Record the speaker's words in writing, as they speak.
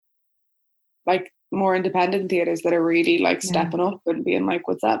like more independent theatres that are really like stepping up and being like,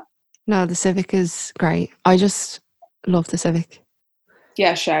 what's up? No, the Civic is great. I just love the Civic.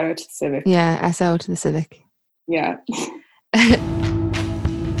 Yeah, shout out to the Civic. Yeah, SO to the Civic. Yeah.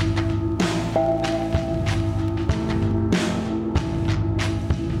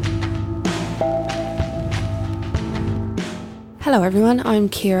 Hello everyone, I'm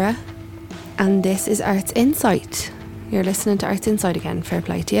Ciara and this is Arts Insight. You're listening to Arts Insight again, fair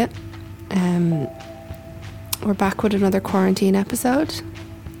play to you. We're back with another quarantine episode.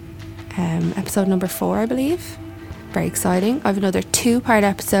 Episode number 4, I believe. Very exciting. I have another 2-part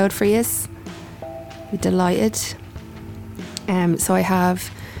episode for you. We're delighted. So I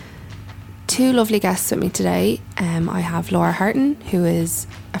have 2 lovely guests with me today. I have Laura Harton, who is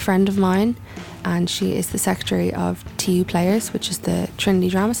a friend of mine, and she is the secretary of TU Players, which is the Trinity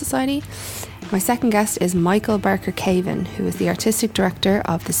Drama Society. My second guest is Michael Barker Caven, who is the artistic director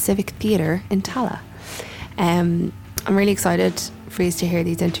of the Civic Theatre in Tallaght. I'm really excited for you to hear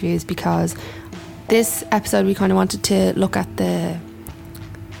these interviews because this episode we kind of wanted to look at the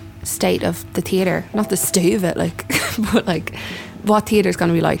state of the theatre, not the state of it, like, but like what theatre is going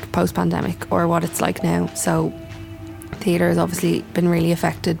to be like post-pandemic or what it's like now. So theatre has obviously been really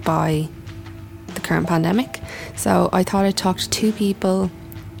affected by the current pandemic. So I thought I'd talk to 2 people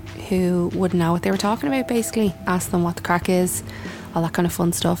who would know what they were talking about, basically. Ask them what the crack is, all that kind of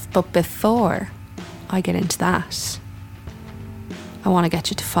fun stuff. But before I get into that, I want to get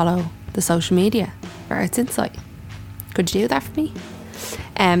you to follow the social media for Arts Insight. Could you do that for me?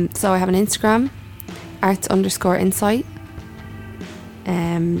 So I have an Instagram, arts_insight.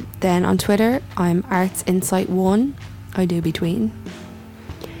 Then on Twitter, I'm artsinsight1. I do between.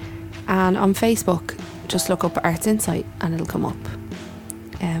 And on Facebook, just look up Arts Insight and it'll come up.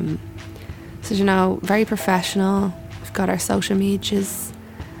 So, you know, very professional. We've got our social medias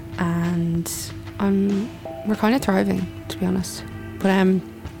and we're kind of thriving, to be honest. But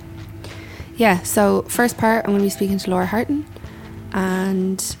yeah, so first part, I'm going to be speaking to Laura Harton,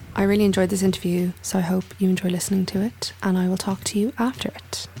 and I really enjoyed this interview, so I hope you enjoy listening to it, and I will talk to you after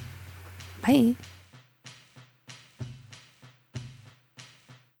it. Bye.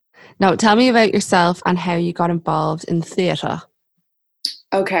 Now, tell me about yourself and how you got involved in theatre.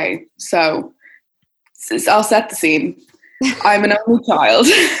 Okay, so I'll set the scene. I'm an only child.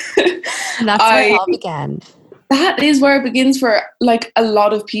 And that's where it all began. That is where it begins for like a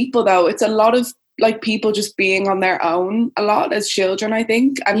lot of people, though. It's a lot of like people just being on their own a lot as children, I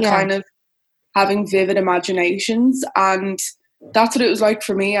think, and kind of having vivid imaginations. And that's what it was like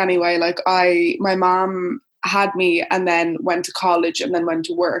for me anyway. Like my mom had me and then went to college and then went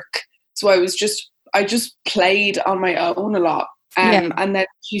to work. So I just played on my own a lot. And then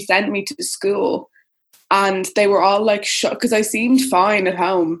she sent me to school and they were all like shocked because I seemed fine at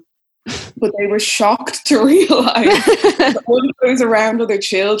home. But they were shocked to realise that when I was around other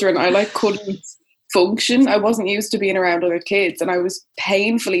children, I like couldn't function. I wasn't used to being around other kids and I was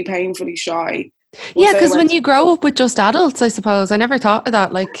painfully shy. Yeah, because when you grow up with just adults, I suppose, I never thought of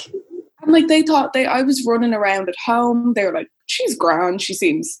that. Like, and like they thought I was running around at home. They were like, she's grand, she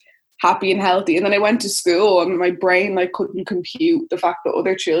seems happy and healthy. And then I went to school and my brain like couldn't compute the fact that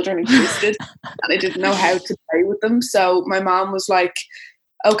other children existed and I didn't know how to play with them. So my mom was like,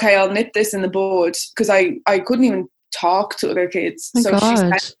 okay, I'll nip this in the bud, because I couldn't even talk to other kids. Oh, so God. She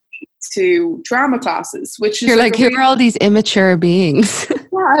sent me to drama classes, which is you're like, who are all these immature beings?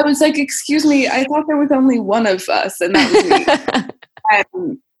 Yeah, I was like, excuse me, I thought there was only one of us, and that was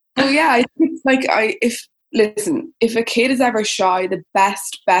me. So yeah, I think it's like if a kid is ever shy, the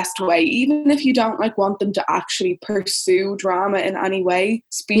best way, even if you don't like want them to actually pursue drama in any way,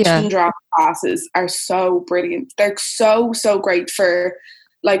 speech and drama classes are so brilliant. They're so great for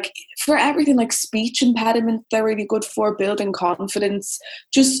everything, like speech impediment. They're really good for building confidence,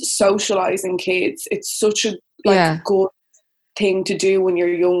 just socializing kids. It's such a good thing to do when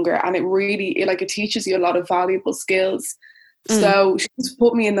you're younger, and it teaches you a lot of valuable skills. So she just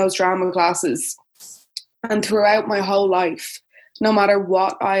put me in those drama classes, and throughout my whole life, no matter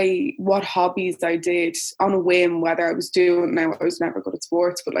what hobbies I did on a whim, whether I was doing, now I was never good at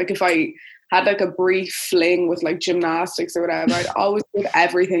sports, but like if I had like a brief fling with like gymnastics or whatever, I'd always give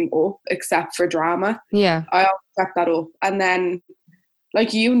everything up except for drama. Yeah. I always kept that up. And then,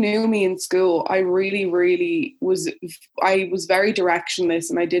 like, you knew me in school, I really was very directionless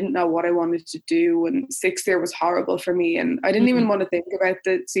and I didn't know what I wanted to do. And 6th year was horrible for me. And I didn't even want to think about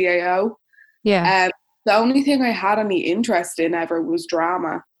the CAO. Yeah. The only thing I had any interest in ever was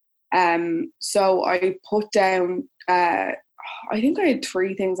drama. So I put down, I think I had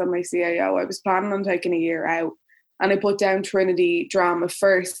 3 things on my CAO. I was planning on taking a year out, and I put down Trinity Drama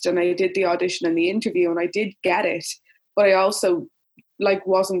first, and I did the audition and the interview, and I did get it, but I also like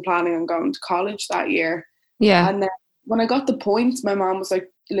wasn't planning on going to college that year. Yeah. And then when I got the points, my mom was like,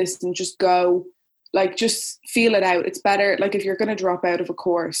 listen, just go, like, just feel it out. It's better, like, if you're going to drop out of a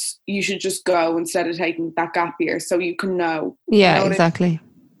course, you should just go instead of taking that gap year, so you can know. Yeah, you know exactly.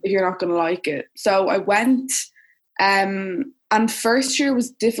 if you're not going to like it. So I went, and first year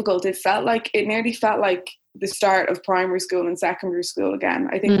was difficult. It nearly felt like the start of primary school and secondary school again.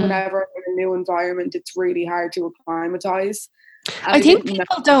 I think whenever I'm in a new environment, it's really hard to acclimatise. I think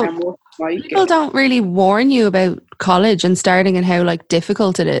people don't really warn you about college and starting and how like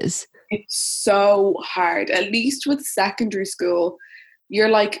difficult it is. It's so hard. At least with secondary school, you're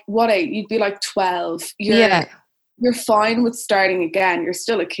like, what age? You'd be like 12. You're fine with starting again. You're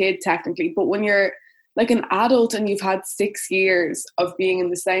still a kid technically, but when you're like an adult and you've had 6 years of being in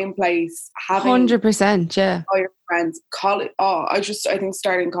the same place, having 100%, yeah, all your friends, college. I think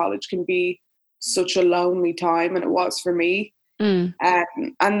starting college can be such a lonely time, and it was for me. And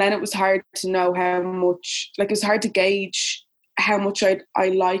then it was hard to know how much, like, it was hard to gauge how much I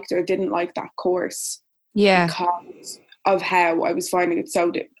liked or didn't like that course. Yeah, because of how I was finding it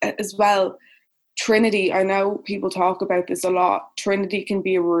so as well. Trinity, I know people talk about this a lot. Trinity can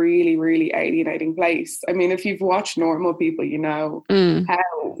be a really, really alienating place. I mean, if you've watched Normal People, you know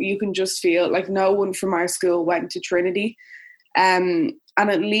how you can just feel like no one from our school went to Trinity. And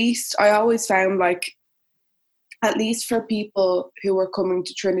at least I always found, like, at least for people who were coming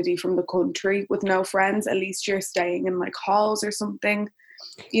to Trinity from the country with no friends, at least you're staying in like halls or something.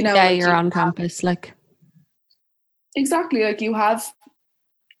 You know, yeah, like you're on campus, like. Exactly, like you have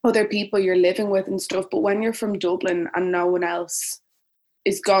other people you're living with and stuff, but when you're from Dublin and no one else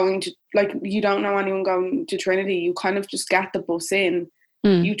is going to, like, you don't know anyone going to Trinity, you kind of just get the bus in,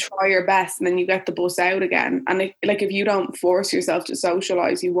 you try your best, and then you get the bus out again. And if you don't force yourself to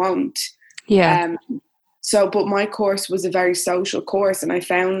socialise, you won't. Yeah. But my course was a very social course, and I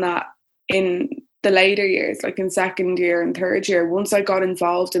found that in the later years, like in second year and third year, once I got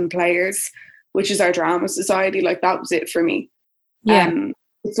involved in Players, which is our drama society, like that was it for me. Yeah.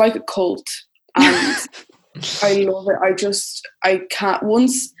 It's like a cult, and I love it. I can't,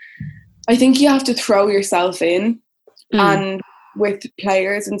 I think you have to throw yourself in, and with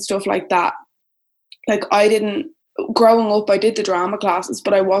Players and stuff like that, like growing up, I did the drama classes,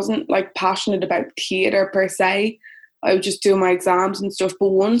 but I wasn't like passionate about theatre per se. I would just do my exams and stuff. But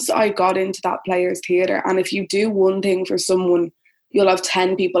once I got into that Players theatre, and if you do one thing for someone, you'll have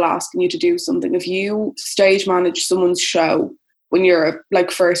 10 people asking you to do something. If you stage manage someone's show when you're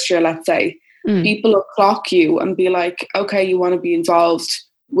like first year, let's say, people will clock you and be like, okay, you want to be involved,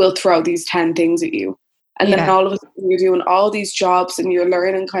 we'll throw these 10 things at you. And then all of a sudden you're doing all these jobs and you're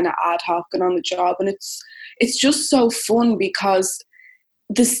learning kind of ad hoc and on the job. And it's just so fun because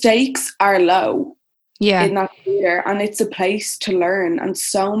the stakes are low in that theatre, and it's a place to learn. And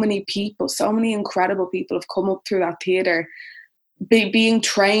so many people, so many incredible people have come up through that theatre being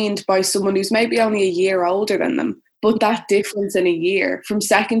trained by someone who's maybe only a year older than them. But that difference in a year, from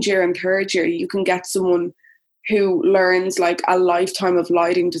second year and third year, you can get someone who learns like a lifetime of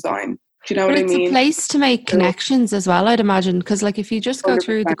lighting design. Do you know what I mean? It's a place to make connections as well, I'd imagine. Because like if you just go 100%.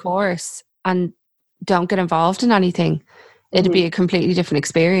 Through the course and don't get involved in anything, it'd be a completely different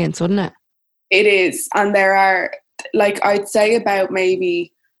experience, wouldn't it? It is. And there are, like, I'd say about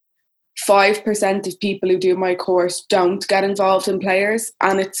maybe 5% of people who do my course don't get involved in Players.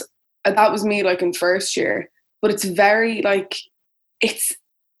 And that was me like in first year. But it's very like,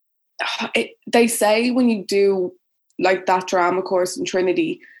 they say when you do like that drama course in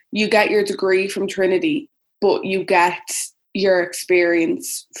Trinity, you get your degree from Trinity, but you get your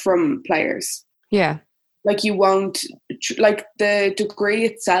experience from Players. Yeah. Like you won't, like the degree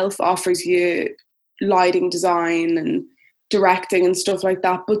itself offers you lighting design and directing and stuff like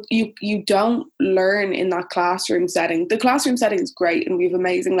that, but you don't learn in that classroom setting. The classroom setting is great and we have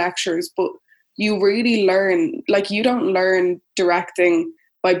amazing lecturers, but you really learn, like you don't learn directing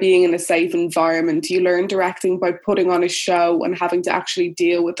by being in a safe environment. You learn directing by putting on a show and having to actually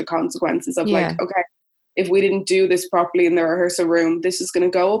deal with the consequences of like, okay, if we didn't do this properly in the rehearsal room, this is going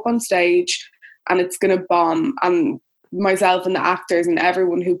to go up on stage and it's going to bomb. And myself and the actors and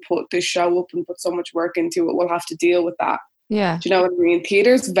everyone who put this show up and put so much work into it will have to deal with that. Yeah. Do you know what I mean?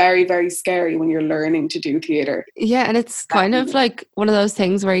 Theatre's very, very scary when you're learning to do theatre. Yeah, and it's kind of like one of those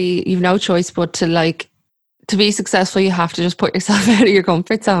things where you've no choice but to be successful, you have to just put yourself out of your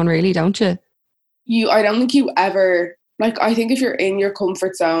comfort zone, really, don't you? I don't think you ever, like, I think if you're in your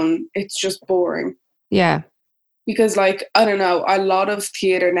comfort zone, it's just boring. Yeah. Because, like, I don't know, a lot of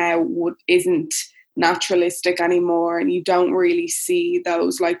theatre now isn't naturalistic anymore, and you don't really see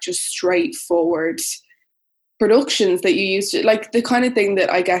those like just straightforward productions that you used to, like the kind of thing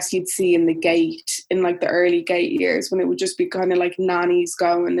that I guess you'd see in the Gate, in like the early Gate years, when it would just be kind of like nannies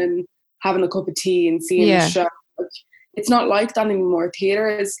going and having a cup of tea and seeing the show. Like, it's not like that anymore. Theatre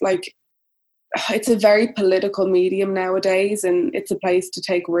is like, it's a very political medium nowadays, and it's a place to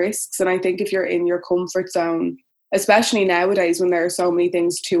take risks. And I think if you're in your comfort zone, especially nowadays when there are so many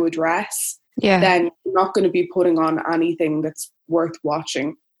things to address, then you're not going to be putting on anything that's worth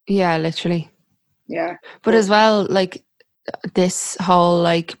watching. Yeah, literally. Yeah. But as well, like this whole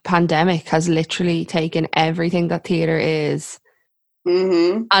like pandemic has literally taken everything that theatre is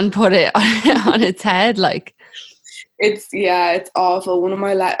and put it on its head. Like, it's awful. One of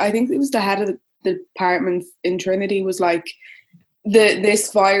my I think it was the head of the department in Trinity was like,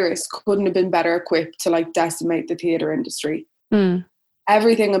 this virus couldn't have been better equipped to like decimate the theatre industry.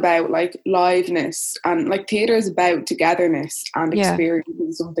 Everything about like liveness, and like theatre is about togetherness and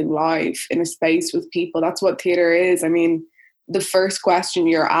experiencing something live in a space with people. That's what theatre is. I mean, the first question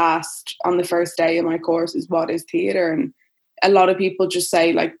you're asked on the first day of my course is, what is theatre? And a lot of people just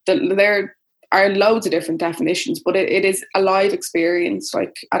say like there are loads of different definitions, but it is a live experience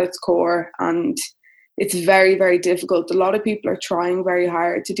like at its core, and it's very, very difficult. A lot of people are trying very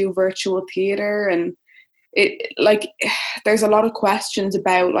hard to do virtual theatre, and it like there's a lot of questions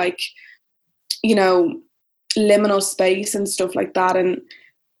about like, you know, liminal space and stuff like that. And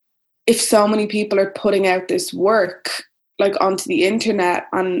if so many people are putting out this work like onto the internet,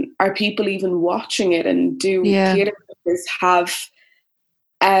 and are people even watching it? And do theatre makers have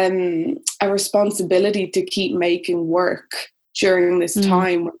a responsibility to keep making work during this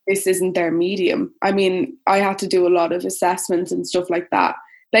time when this isn't their medium? I mean, I had to do a lot of assessments and stuff like that,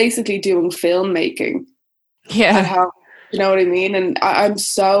 basically doing filmmaking. Yeah. How, you know what I mean? And I'm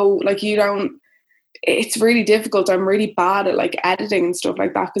so like, it's really difficult. I'm really bad at like editing and stuff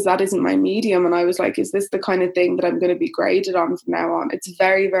like that, because that isn't my medium. And I was like, is this the kind of thing that I'm going to be graded on from now on? It's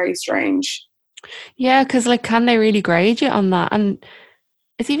very, very strange. Yeah, because like, can they really grade you on that? And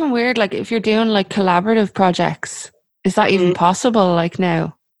it's even weird, like if you're doing like collaborative projects, is that even possible like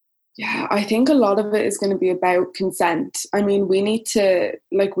now? Yeah, I think a lot of it is going to be about consent. I mean, we need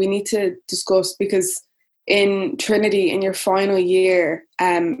to discuss, because in Trinity, in your final year,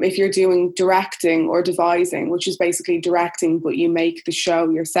 if you're doing directing or devising, which is basically directing, but you make the show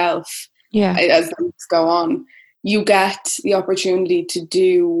yourself as the weeks go on, you get the opportunity to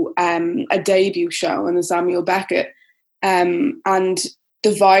do a debut show in the Samuel Beckett. And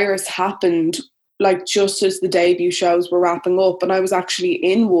the virus happened like just as the debut shows were wrapping up. And I was actually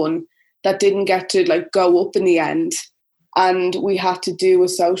in one that didn't get to like go up in the end. And we had to do a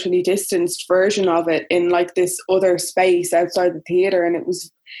socially distanced version of it in like this other space outside the theatre. And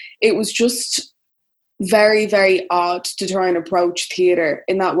it was just very, very odd to try and approach theatre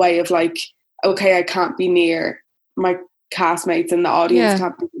in that way of like, okay, I can't be near my castmates, and the audience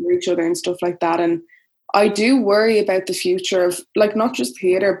can't be near each other and stuff like that. And I do worry about the future of like not just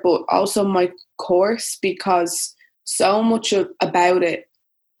theatre, but also my course, because so much about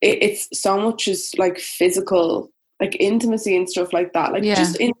it's so much is like physical, like intimacy and stuff like that, like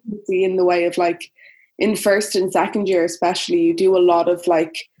just intimacy in the way of like in first and second year especially, you do a lot of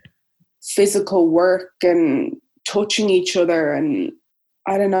like physical work and touching each other, and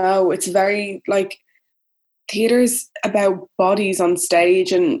I don't know, it's very like theatre's about bodies on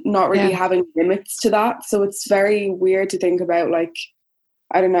stage and not really having limits to that. So it's very weird to think about, like,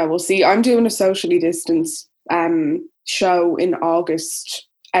 I don't know, we'll see. I'm doing a socially distanced show in August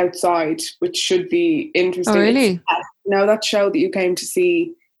outside, which should be interesting. Oh, really? You know that show that you came to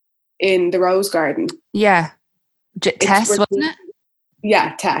see in the Rose Garden? Yeah. Tess, wasn't it?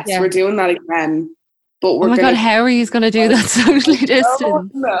 Yeah, Tess. Yeah. We're doing that again. But we're God, how are you going to do that socially distant?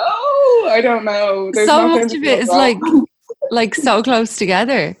 No, I don't know. There's so much of it is like so close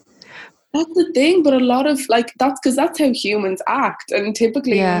together. That's the thing, but a lot of like that's because that's how humans act, and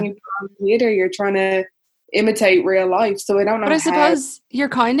typically when you play theatre, you're trying to imitate real life. So I don't know. But I suppose you're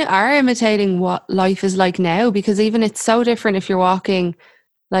kind of are imitating what life is like now, because even it's so different if you're walking,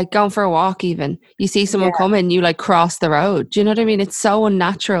 like going for a walk. Even you see someone coming, you like cross the road. Do you know what I mean? It's so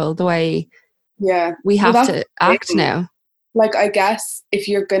unnatural the way. Yeah, we have to act now. Like, I guess if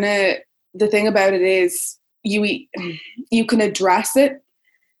you're gonna, the thing about it is you can address it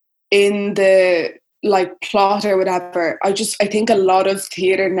in the like plot or whatever. I think a lot of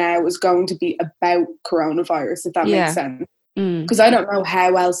theatre now is going to be about coronavirus, if that makes sense. Because I don't know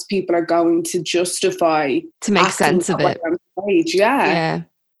how else people are going to justify to make sense of it. On stage. Yeah.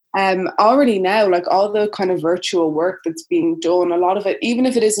 already now, like all the kind of virtual work that's being done, a lot of it, even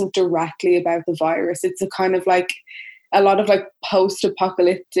if it isn't directly about the virus, it's a kind of like a lot of like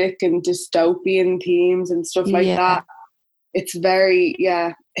post-apocalyptic and dystopian themes and stuff like that. It's very,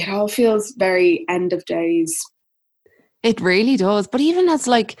 it all feels very end of days. It really does. But even as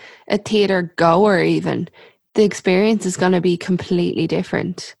like a theatre goer, even the experience is going to be completely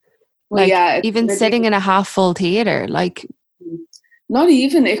different. Well, like even sitting in a half full theatre, like not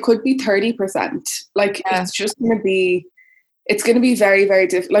even, it could be 30%. Like it's just going to be, it's going to be very, very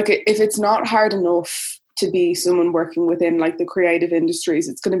different. Like if it's not hard enough to be someone working within like the creative industries,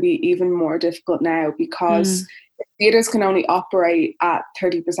 it's going to be even more difficult now, because if theatres can only operate at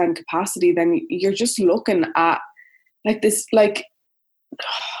 30% capacity, then you're just looking at like this, like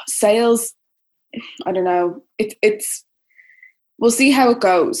sales. I don't know. It's we'll see how it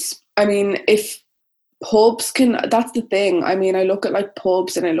goes. I mean, if pubs can, that's the thing. I mean, I look at like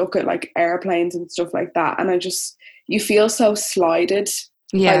pubs and I look at like airplanes and stuff like that, and you feel so slighted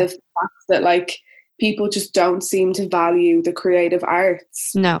by the fact that like people just don't seem to value the creative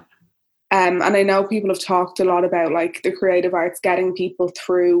arts. No. And I know people have talked a lot about like the creative arts getting people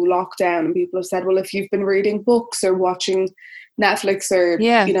through lockdown, and people have said, well, if you've been reading books or watching Netflix or,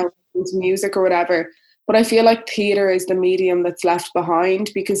 you know, music or whatever. But I feel like theatre is the medium that's left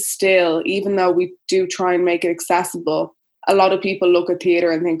behind, because still, even though we do try and make it accessible, a lot of people look at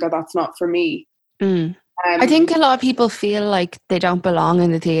theatre and think, oh, that's not for me. I think a lot of people feel like they don't belong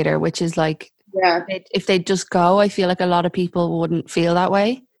in the theatre, which is like, if they just go, I feel like a lot of people wouldn't feel that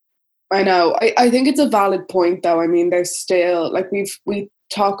way. I know. I think it's a valid point, though. I mean, there's still, like, we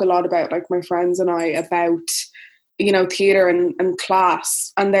talk a lot about, like, my friends and I, about, you know, theatre and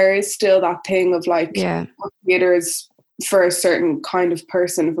class. And there is still that thing of, like, theatre is for a certain kind of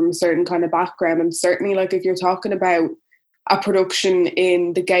person from a certain kind of background. And certainly, like, if you're talking about a production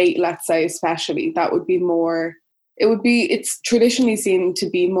in the Gate, let's say, especially, that would be more... it's traditionally seen to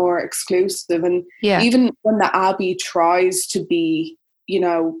be more exclusive. And even when the Abbey tries to be, you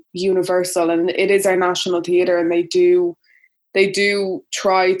know, universal, and it is our national theatre, and they do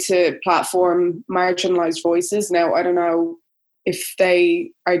try to platform marginalised voices. Now, I don't know if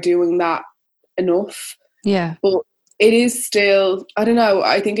they are doing that enough. Yeah. But it is still, I don't know,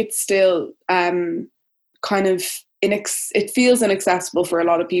 I think it's still kind of, it feels inaccessible for a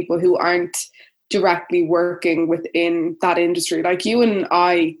lot of people who aren't directly working within that industry. Like you and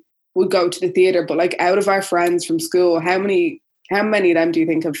I would go to the theatre, but like out of our friends from school, how many of them do you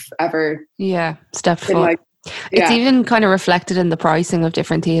think have ever stepped foot? Like, it's even kind of reflected in the pricing of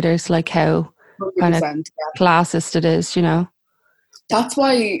different theatres, like how kind of classist it is, you know. That's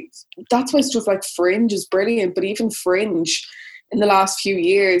why stuff like Fringe is brilliant. But even Fringe in the last few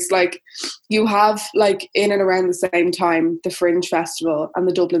years, like you have like in and around the same time the Fringe Festival and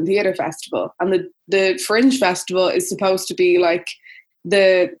the Dublin Theatre Festival, and the Fringe Festival is supposed to be like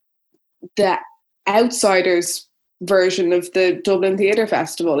the outsiders version of the Dublin Theatre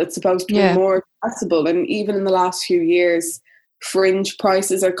Festival. It's supposed to be more accessible, and even in the last few years, Fringe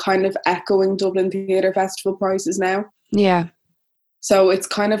prices are kind of echoing Dublin Theatre Festival prices now. Yeah. So it's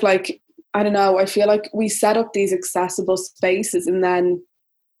kind of like, I don't know, I feel like we set up these accessible spaces, and then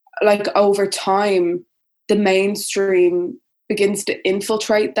like over time the mainstream begins to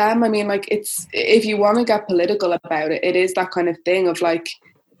infiltrate them. I mean, like it's, if you want to get political about it, it is that kind of thing of like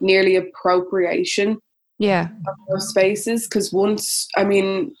nearly appropriation of those spaces. Because once, I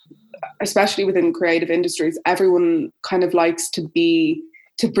mean, especially within creative industries, everyone kind of likes to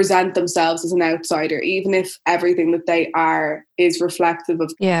present themselves as an outsider, even if everything that they are is reflective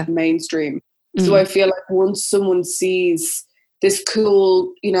of the mainstream. So I feel like once someone sees this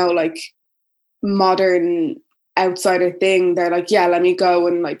cool, you know, like modern outsider thing, they're like, yeah, let me go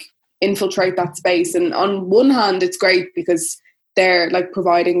and like infiltrate that space. And on one hand, it's great because they're like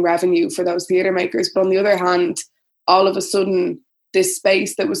providing revenue for those theatre makers. But on the other hand, all of a sudden, this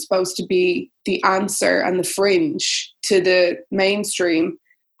space that was supposed to be the answer and the fringe to the mainstream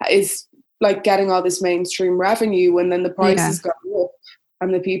is like getting all this mainstream revenue, and then the prices go up,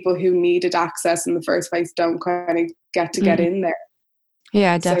 and the people who needed access in the first place don't kind of get in there.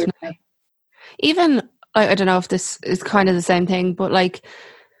 Yeah, definitely. So, even, I don't know if this is kind of the same thing, but like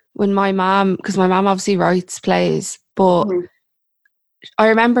when my mom, because my mom obviously writes plays, but I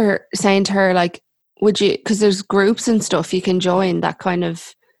remember saying to her, like, would you, because there's groups and stuff you can join that kind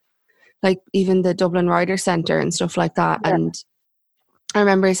of, like even the Dublin Writers' Centre and stuff like that. Yeah. And I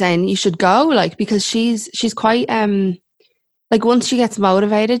remember saying you should go, like, because she's quite, like once she gets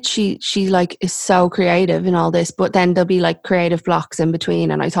motivated, she like is so creative in all this, but then there'll be like creative blocks in between.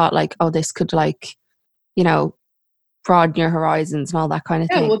 And I thought like, oh, this could like, you know, broaden your horizons and all that kind of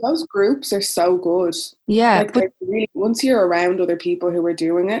Yeah, thing. well, those groups are so good. Yeah, Like, but really, once you're around other people who are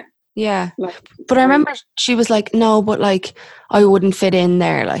doing it, yeah, like, but I remember she was like, no, but like I wouldn't fit in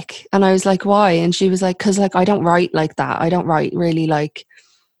there, like, and I was like, why? And she was like, because like I don't write like that. I don't write really like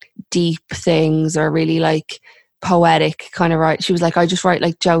deep things or really like poetic kind of write. She was like, I just write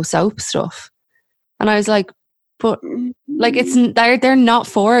like Joe Soap stuff. And I was like, but like it's they're not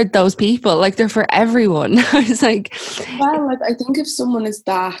for those people, like they're for everyone. I was like, well, like I think if someone is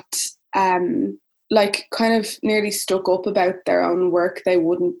that like kind of nearly stuck up about their own work, they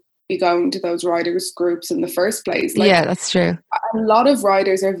wouldn't be going to those writers groups in the first place. Like, yeah, that's true. a lot of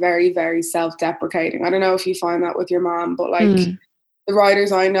writers are very, very self-deprecating. I don't know if you find that with your mom, but like the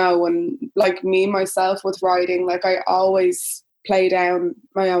writers I know, and like me myself with writing, like I always play down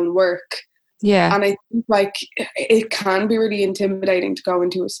my own work. Yeah. And I think like it can be really intimidating to go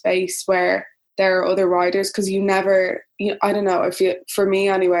into a space where there are other writers, because I don't know, I feel, for me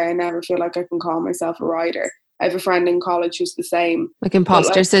anyway, I never feel like I can call myself a writer. I have a friend in college who's the same. Like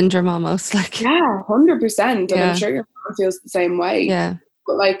imposter syndrome almost. Like, yeah, 100%. And Yeah. I'm sure your mom feels the same way. Yeah.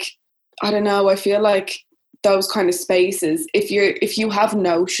 But like, I don't know, I feel like those kind of spaces, if you have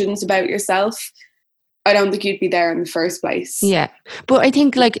notions about yourself, I don't think you'd be there in the first place. Yeah. But I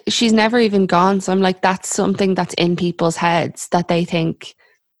think like she's never even gone. So I'm like, that's something that's in people's heads, that they think,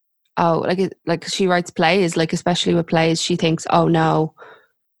 oh, like she writes plays, like especially with plays, she thinks, oh no,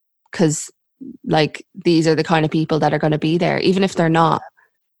 because like these are the kind of people that are going to be there, even if they're not.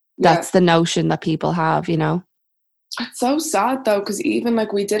 That's the notion that people have, you know. It's so sad though, because even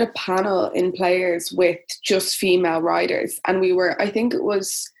like we did a panel in Players with just female writers, and we were, I think it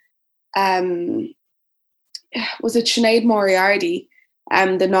was it Sinead Moriarty,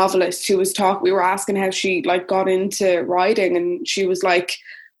 the novelist, who was we were asking how she like got into writing, and she was like,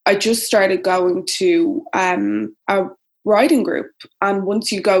 I just started going to a writing group, and once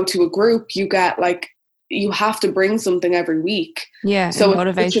you go to a group, you get like, you have to bring something every week. Yeah, so it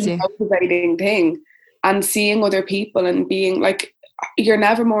motivates it's such a motivating thing. And seeing other people and being like, you're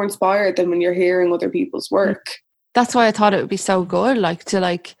never more inspired than when you're hearing other people's work. That's why I thought it would be so good, like to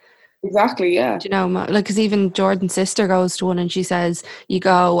like. Exactly, yeah. You know, like, because even Jordan's sister goes to one and she says you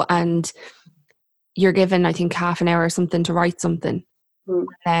go and you're given, I think, half an hour or something to write something. And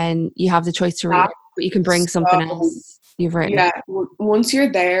then you have the choice to read it, but you can bring something else you've written. Yeah, once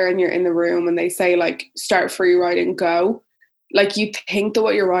you're there and you're in the room and they say like, start free writing, go. Like, you think that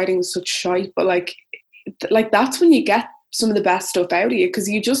what you're writing is such shite, but like that's when you get some of the best stuff out of you, because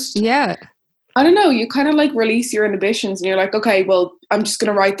you just, yeah, I don't know, you kind of like release your inhibitions and you're like, okay, well, I'm just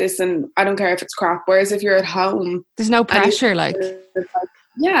going to write this and I don't care if it's crap. Whereas if you're at home, there's no pressure. Like,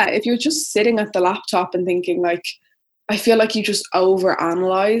 yeah, if you're just sitting at the laptop and thinking, like, I feel like you just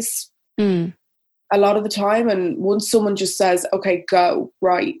overanalyze a lot of the time. And once someone just says, okay, go,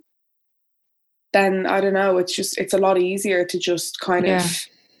 write, then I don't know, it's a lot easier to just kind of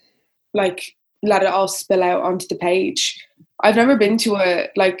like let it all spill out onto the page. I've never been to a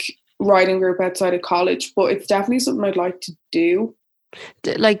like writing group outside of college, but it's definitely something I'd like to do.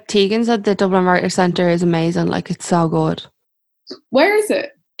 Like Tegan said, the Dublin Writers' Centre is amazing. Like, it's so good. Where is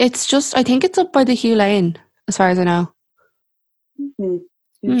it? It's just, I think it's up by the Hugh Lane, as far as I know.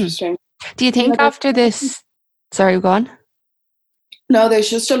 Interesting. Do you think after this, sorry, go on? No, there's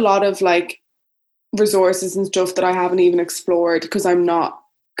just a lot of like resources and stuff that I haven't even explored because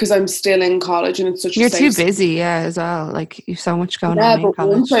I'm still in college and it's such You're too busy, as well. Like, you've so much going on in but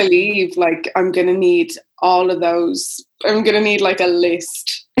college. once I leave, like, I'm gonna need all of those. I'm gonna need like a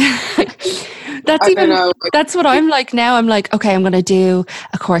list. That's what I'm like now. I'm like, okay, I'm gonna do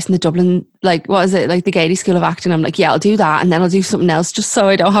a course in the Dublin, like, what is it, like the Gaiety School of Acting. I'm like, yeah, I'll do that, and then I'll do something else just so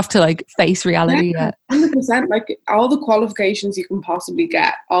I don't have to like face reality yet. 100%. Like, all the qualifications you can possibly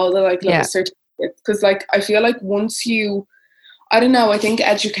get, all the like little certificates, because like I feel like once you, I don't know, I think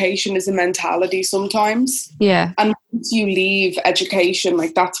education is a mentality sometimes. Yeah. And once you leave education,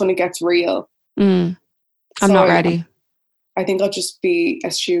 like, that's when it gets real. I'm not ready. I think I'll just be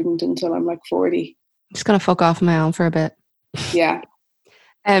a student until I'm like 40. I'm just going to fuck off on my own for a bit. Yeah.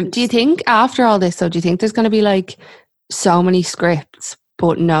 Do you think after all this, though, do you think there's going to be like so many scripts,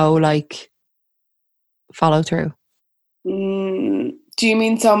 but no like follow through? Do you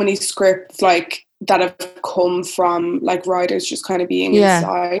mean so many scripts like that have come from like writers just kind of being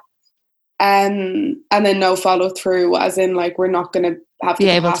inside, and then no follow through, as in like we're not going to have be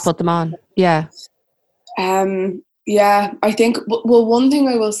able to put them on? Yeah. Yeah, I think, well, one thing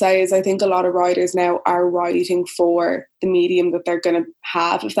I will say is I think a lot of writers now are writing for the medium that they're going to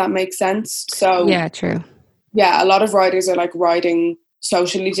have, if that makes sense. So yeah, true. Yeah, a lot of writers are like writing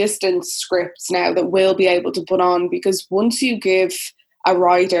socially distanced scripts now that we'll be able to put on, because once you give a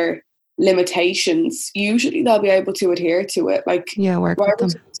writer limitations, usually they'll be able to adhere to it. Like, work with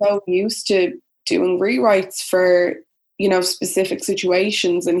writers them. are so used to doing rewrites for, you know, specific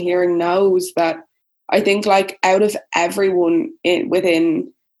situations and hearing no's, that I think, like, out of everyone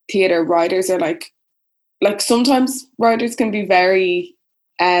within theatre, writers are like sometimes writers can be very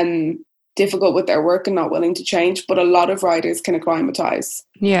difficult with their work and not willing to change, but a lot of writers can acclimatize.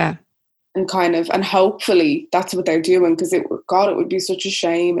 Yeah. And hopefully that's what they're doing, because it would be such a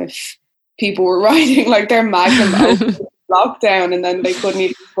shame if people were writing like their magnum opus lockdown and then they couldn't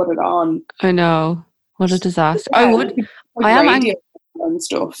even put it on. I know. What a disaster. Yeah, I would. like I am radio and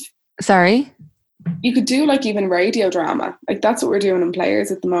stuff. Sorry? You could do like even radio drama. Like that's what we're doing in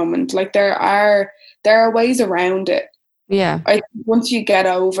Players at the moment. Like there are ways around it. Yeah. I think once you get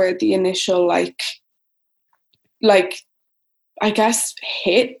over the initial like I guess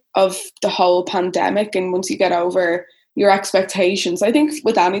hit of the whole pandemic, and once you get over your expectations, I think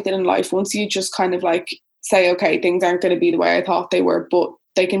with anything in life, once you just kind of like say, okay, things aren't going to be the way I thought they were, but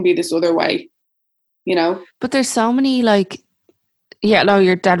they can be this other way, you know? But there's so many like, yeah, no,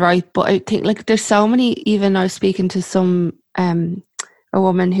 you're dead right. But I think like there's so many, even I was speaking to some, a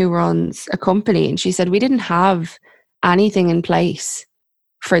woman who runs a company, and she said, we didn't have anything in place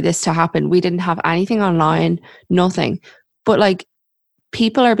for this to happen. We didn't have anything online, nothing. But like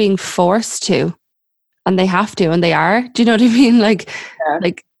people are being forced to, and they have to, and they are. Do you know what I mean? Like, Yeah.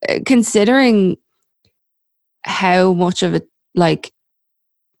 like considering how much of a like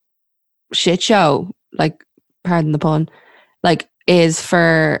shit show, like, pardon the pun, like is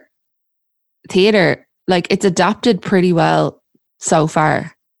for theatre, like it's adapted pretty well so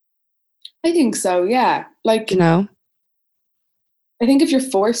far. I think so, yeah. Like, You know? I think if you're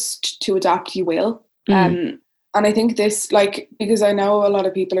forced to adapt, you will. And I think this, like, because I know a lot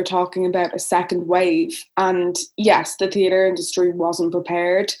of people are talking about a second wave, and yes, the theatre industry wasn't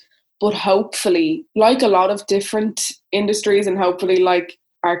prepared, but hopefully, like a lot of different industries, and hopefully like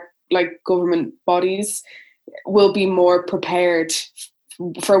our like government bodies will be more prepared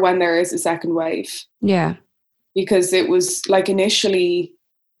for when there is a second wave. Yeah. Because it was like initially,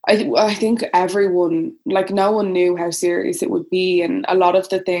 I think everyone, like no one knew how serious it would be, and a lot of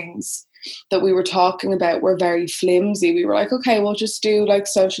the things that we were talking about were very flimsy. We were like, okay, we'll just do like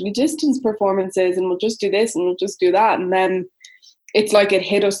socially distanced performances, and we'll just do this and we'll just do that, and then it's like it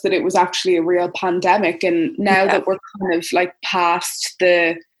hit us that it was actually a real pandemic. And now that we're kind of like past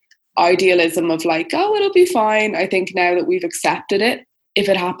the idealism of like, oh, it'll be fine, I think now that we've accepted it, if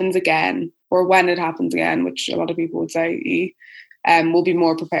it happens again, or when it happens again, which a lot of people would say, we'll be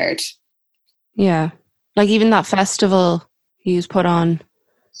more prepared. Yeah. Like even that festival he's put on,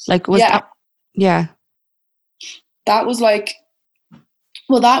 like was that was like,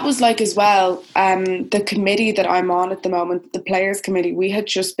 well, that was like as well, the committee that I'm on at the moment, the Players Committee, we had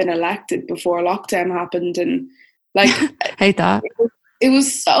just been elected before lockdown happened, and like hate that. It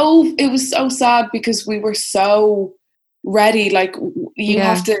was so sad, because we were so ready. Like you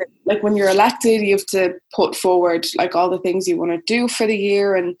have to, like when you're elected, you have to put forward like all the things you want to do for the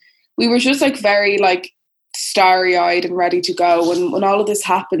year, and we were just like very like starry-eyed and ready to go. And when all of this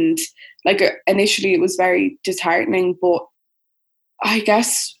happened, like initially it was very disheartening, but I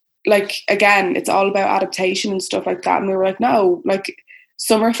guess like again it's all about adaptation and stuff like that, and we were like, no, like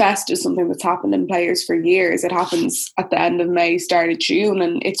Summerfest is something that's happened in Players for years. It happens at the end of May, start of June,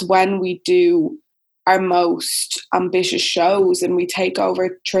 and it's when we do our most ambitious shows, and we take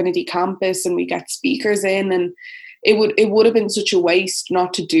over Trinity campus and we get speakers in, and it would have been such a waste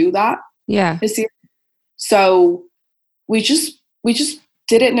not to do that this year. So we just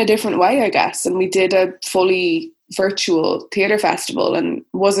did it in a different way, I guess, and we did a fully virtual theatre festival. And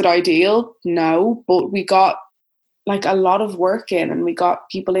was it ideal? No, but we got like a lot of work in, and we got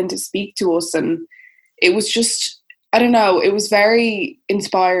people in to speak to us, and it was just, I don't know, it was very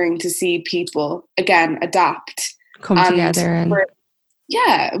inspiring to see people again adapt, come together. And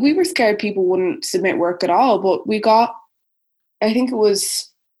we were scared people wouldn't submit work at all, but we got, I think it was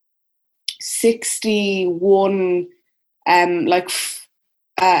 61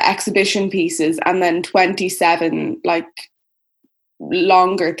 exhibition pieces, and then 27 like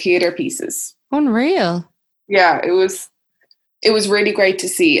longer theatre pieces. Unreal. Yeah, it was really great to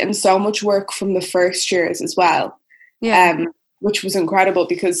see, and so much work from the first years as well. Yeah. Which was incredible,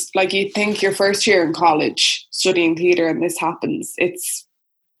 because like you think your first year in college studying theatre and this happens, it's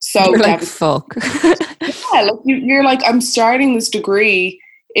so you're like, fuck. Yeah, like you're like, I'm starting this degree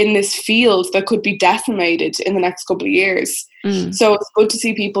in this field that could be decimated in the next couple of years. So it's good to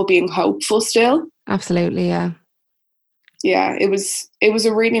see people being hopeful still. Absolutely, yeah. yeah, it was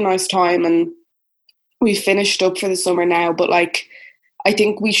a really nice time, and we finished up for the summer now. But like, I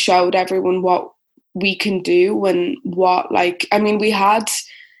think we showed everyone what we can do, and what, like, I mean, we had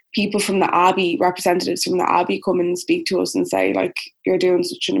people from the Abbey, representatives from the Abbey, come and speak to us and say, like, you're doing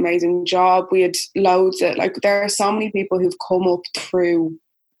such an amazing job. We had loads of, like, there are so many people who've come up through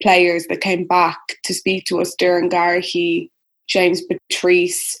players that came back to speak to us. Darren Garrihy, James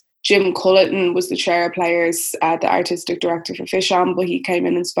Patrice, Jim Culleton was the chair of players, the artistic director for Fish Amble. He came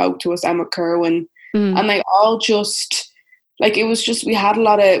in and spoke to us, Emma Kerwin. And they all just, like, it was just, we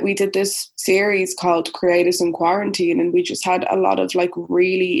did this series called Creatives in Quarantine, and we just had a lot of, like,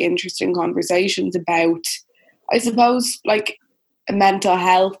 really interesting conversations about, I suppose, like, mental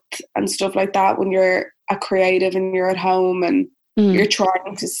health and stuff like that when you're a creative and you're at home and you're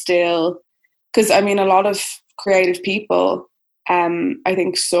trying to still, because I mean, a lot of creative people, I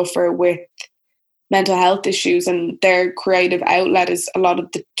think, suffer with mental health issues, and their creative outlet is a lot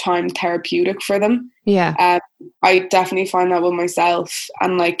of the time therapeutic for them. Yeah. I definitely find that with myself,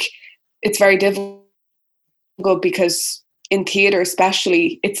 and like, it's very difficult because in theatre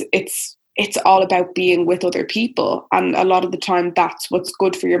especially, it's all about being with other people, and a lot of the time that's what's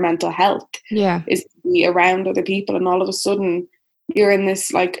good for your mental health. Yeah. Is to be around other people, and all of a sudden you're in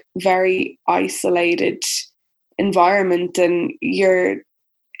this, like, very isolated environment, and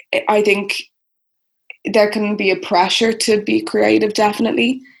I think there can be a pressure to be creative,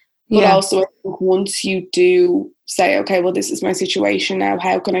 definitely. But also, I think once you do say, okay, well, this is my situation now,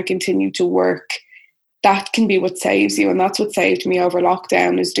 how can I continue to work? That can be what saves you. And that's what saved me over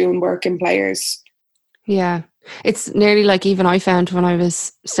lockdown, is doing work in players. Yeah. It's nearly like, even I found when I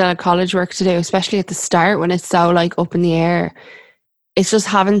was still at college, work to do, especially at the start when it's so, like, up in the air, it's just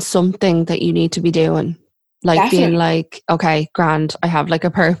having something that you need to be doing. Like, definitely. Being like, okay, grand, I have, like,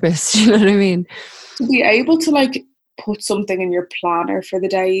 a purpose. You know what I mean? To be able to, like, put something in your planner for the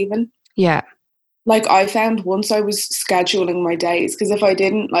day even. Yeah. Like, I found once I was scheduling my days, because if I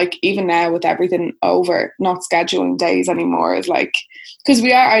didn't, like, even now with everything over, not scheduling days anymore is like, because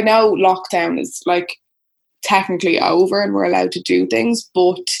I know lockdown is, like, technically over and we're allowed to do things,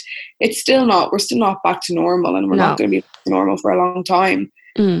 but we're still not back to normal, and we're not going to be normal for a long time.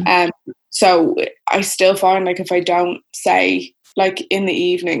 So I still find, like, if I don't say, like, in the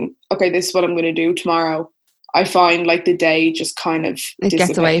evening, okay, this is what I'm going to do tomorrow, I find, like, the day just kind of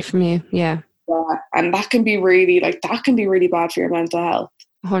gets away from you. Yeah. And that can be really bad for your mental health.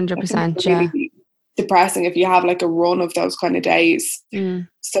 100%. Yeah. Depressing if you have, like, a run of those kind of days.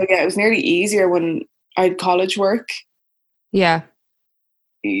 So yeah, it was nearly easier when I had college work. Yeah.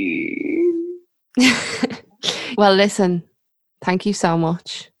 Well, listen, thank you so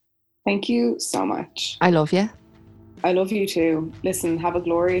much. Thank you so much. I love you. I love you too. Listen, have a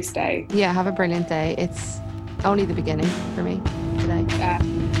glorious day. Yeah, have a brilliant day. It's only the beginning for me today.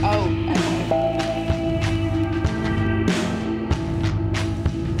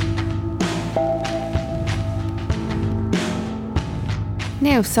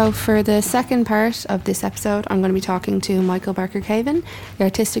 Now, so for the second part of this episode, I'm going to be talking to Michael Barker-Caven, the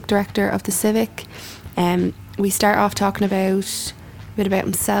artistic director of the Civic. We start off talking about a bit about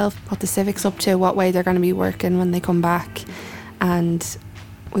himself, what the Civic's up to, what way they're going to be working when they come back. And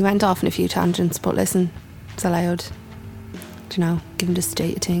we went off in a few tangents, but listen, it's allowed. Do you know, given the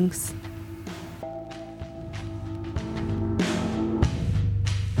state of things.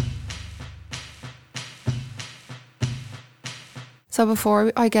 So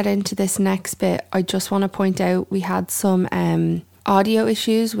before I get into this next bit, I just want to point out we had some audio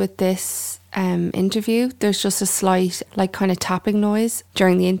issues with this interview. There's just a slight, like, kind of tapping noise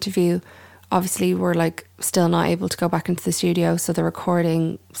during the interview. Obviously, we're, like, still not able to go back into the studio, so the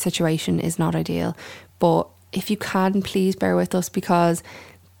recording situation is not ideal. But if you can, please bear with us, because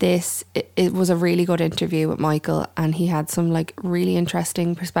it was a really good interview with Michael, and he had some, like, really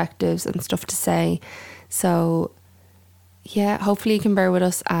interesting perspectives and stuff to say. So yeah, hopefully you can bear with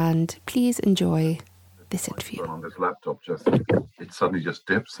us, and please enjoy this interview. On this laptop, it suddenly just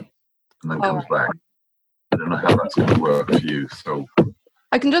dips and then comes back. I don't know how that's going to work for you. So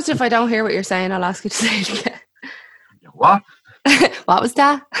I can just, if I don't hear what you're saying, I'll ask you to say it again. What? What was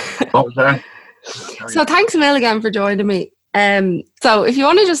that? What was that? So thanks a mil again for joining me. So if you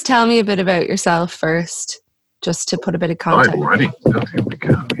want to just tell me a bit about yourself first, just to put a bit of context. Already? Here we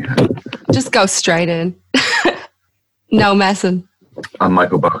go. Yeah. Just go straight in. No messing. I'm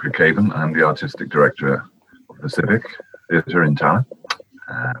Michael Barker-Caven. I'm the artistic director of the Civic Theatre in Tara.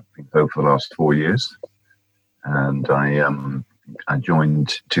 I've been so for the last 4 years. And I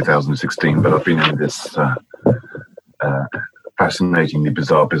joined 2016, but I've been in this fascinatingly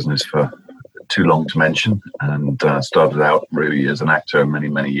bizarre business for too long to mention, and started out really as an actor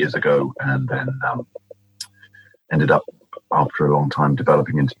many years ago, and then ended up after a long time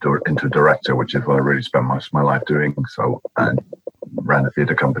developing into a director, which is what I really spent most of my life doing. So I ran a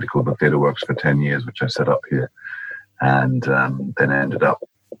theatre company called The Theatre Works for 10 years, which I set up here, and then I ended up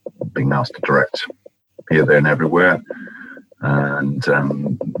being asked to direct here, there and everywhere, and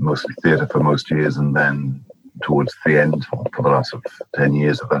mostly theatre for most years, and then towards the end, for the last 10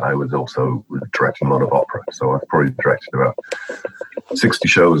 years of that, I was also directing a lot of opera. So I've probably directed about 60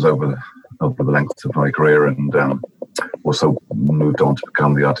 shows over the length of my career, and also moved on to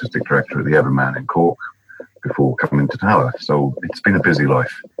become the artistic director of the Everyman in Cork before coming to Tallaght. So it's been a busy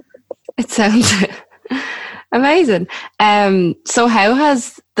life. It sounds amazing. So how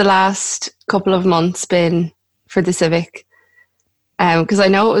has the last couple of months been for the Civic? Because I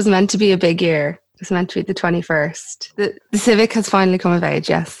know it was meant to be a big year. It's meant to be the 21st. The Civic has finally come of age,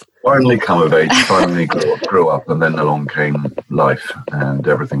 yes. Finally come of age, finally grew up, and then along came life, and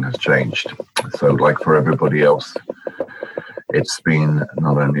everything has changed. So like for everybody else, it's been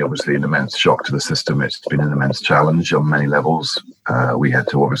not only obviously an immense shock to the system, it's been an immense challenge on many levels. We had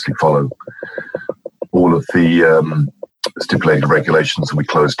to obviously follow all of the stipulated regulations, and we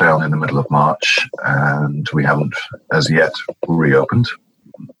closed down in the middle of March, and we haven't as yet reopened.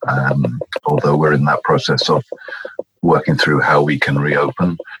 Although we're in that process of working through how we can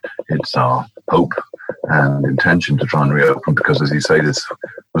reopen. It's our hope and intention to try and reopen, because, as you say, this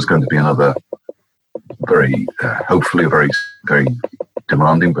was going to be another hopefully a very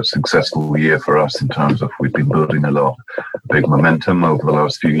demanding but successful year for us, in terms of we've been building a big momentum over the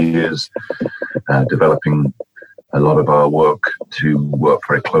last few years, developing a lot of our work to work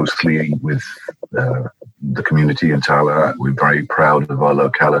very closely with the community in Tallaght. We're very proud of our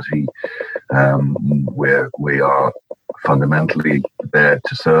locality, where we are fundamentally there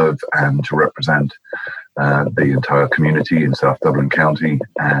to serve and to represent the entire community in South Dublin County,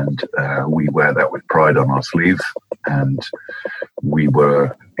 and we wear that with pride on our sleeve. And we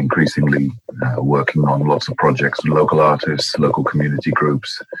were increasingly working on lots of projects with local artists, local community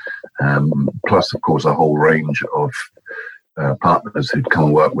groups, plus, of course, a whole range of partners who'd come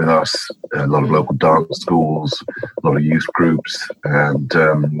and work with us, a lot of local dance schools, a lot of youth groups, and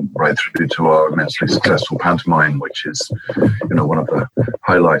right through to our immensely successful pantomime, which is, one of the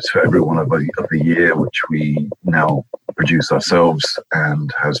highlights for everyone of the year, which we now produce ourselves,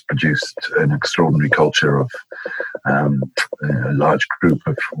 and has produced an extraordinary culture of a large group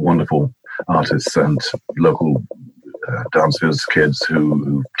of wonderful artists and local dancers, kids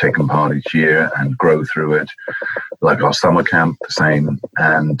who've taken part each year and grow through it. Like our summer camp, the same.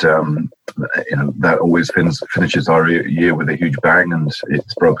 And, that always finishes our year with a huge bang, and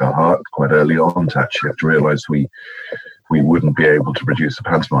it's broke our heart quite early on to actually have to realise we wouldn't be able to produce a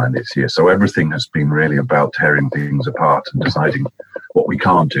pantomime this year. So everything has been really about tearing things apart and deciding what we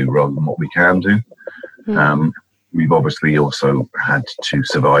can't do rather than what we can do. Mm. We've obviously also had to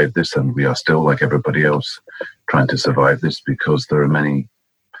survive this, and we are still, like everybody else, trying to survive this, because there are many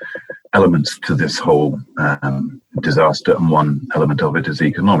elements to this whole disaster, and one element of it is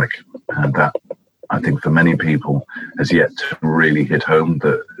economic. And that, I think, for many people has yet to really hit home.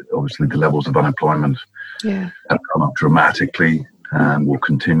 That obviously the levels of unemployment have come up dramatically, and will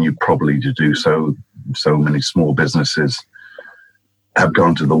continue probably to do so. So many small businesses have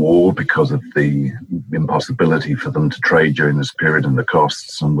gone to the wall because of the impossibility for them to trade during this period and the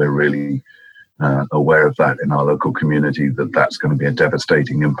costs, and we're really aware of that in our local community, that's going to be a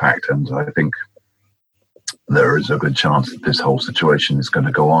devastating impact. And I think there is a good chance that this whole situation is going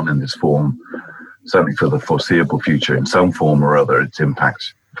to go on in this form, certainly for the foreseeable future, in some form or other. Its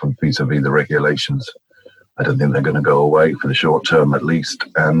impact from vis-a-vis the regulations, I don't think they're going to go away for the short term, at least.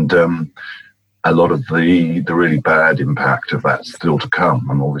 And a lot of the really bad impact of that's still to come.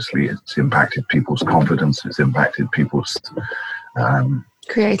 And obviously it's impacted people's confidence, it's impacted people's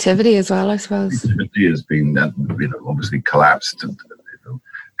creativity as well, I suppose. Creativity has been, obviously collapsed.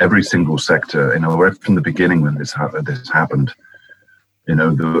 Every single sector, right from the beginning when this happened,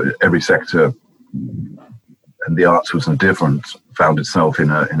 every sector, and the arts wasn't different, found itself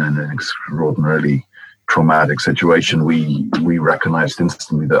in an extraordinarily traumatic situation. We recognized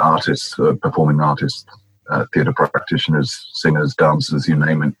instantly that artists, performing artists, theatre practitioners, singers, dancers, you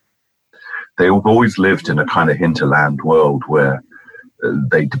name it, they've always lived in a kind of hinterland world where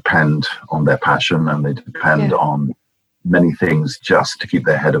they depend on their passion, and they depend on many things just to keep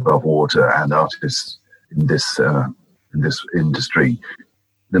their head above water. And artists in this industry,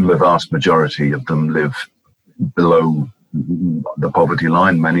 the vast majority of them live below the poverty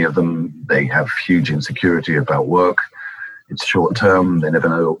line. Many of them, they have huge insecurity about work. it's short term. They never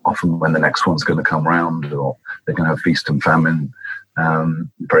know often when the next one's going to come round, or they can have feast and famine.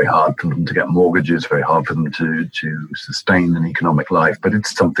 Very hard for them to get mortgages, very hard for them to sustain an economic life. But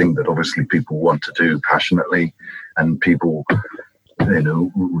it's something that obviously people want to do passionately, and people,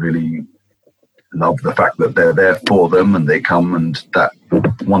 really love the fact that they're there for them and they come, and that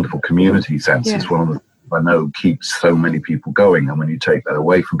wonderful community sense is one of the I know keeps so many people going. And when you take that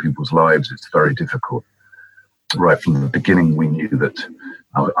away from people's lives, it's very difficult. Right from the beginning, we knew that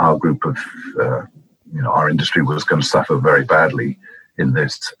our group of, our industry was going to suffer very badly in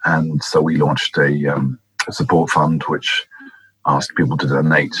this. And so we launched a support fund, which asked people to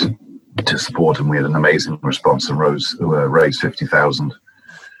donate to support. And we had an amazing response and raised 50,000,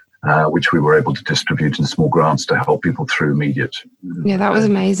 which we were able to distribute in small grants to help people through immediate. Yeah, that was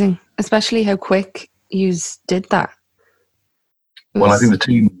amazing, especially how quick you did that. Well, I think the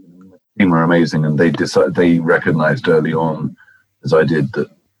team were amazing, and they recognized early on, as I did, that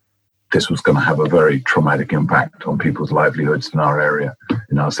this was going to have a very traumatic impact on people's livelihoods in our area,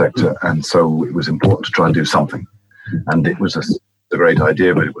 in our sector. And so it was important to try and do something. And it was a great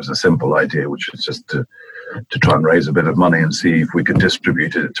idea, but it was a simple idea, which was just to try and raise a bit of money and see if we could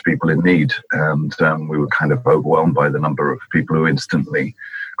distribute it to people in need. And we were kind of overwhelmed by the number of people who instantly,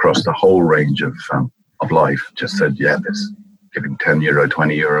 across the whole range of life, just said, yeah, this giving €10,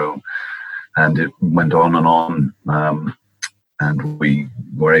 €20. And it went on and on. And we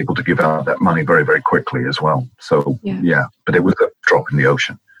were able to give out that money very, very quickly as well. So, but it was a drop in the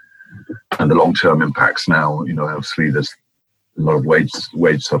ocean. And the long-term impacts now, obviously there's a lot of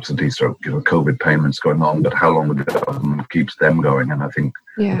wage subsidies, so COVID payments going on, but how long the government keeps them going? And I think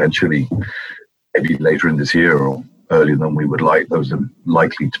eventually, maybe later in this year or earlier than we would like, those are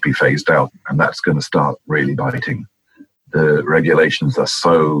likely to be phased out. And that's going to start really biting. The regulations are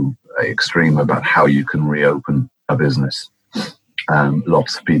so extreme about how you can reopen a business.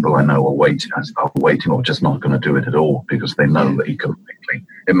 Lots of people I know are waiting or just not going to do it at all because they know that economically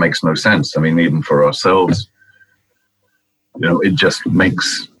it makes no sense. I mean, even for ourselves, it just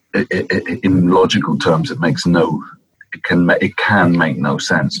makes, in logical terms, it can make no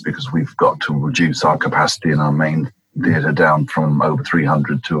sense because we've got to reduce our capacity in our main theatre down from over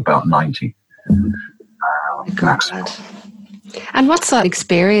 300 to about 90 maximum. And what's that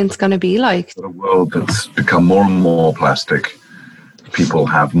experience going to be like? A world that's become more and more plastic. People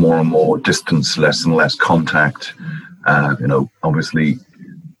have more and more distance, less and less contact. Obviously,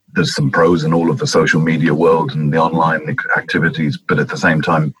 there's some pros in all of the social media world and the online activities, but at the same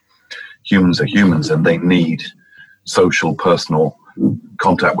time, humans are humans and they need social, personal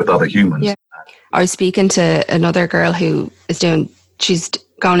contact with other humans. Yeah. I was speaking to another girl who she's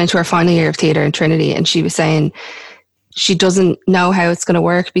going into her final year of theatre in Trinity, and she was saying she doesn't know how it's going to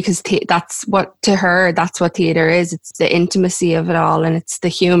work because that's what theatre is. It's the intimacy of it all, and it's the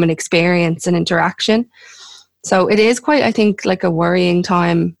human experience and interaction. So it is quite, I think, like a worrying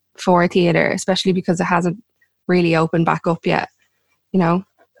time for theatre, especially because it hasn't really opened back up yet,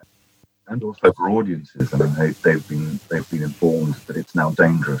 And also for audiences, I mean, they've been informed that it's now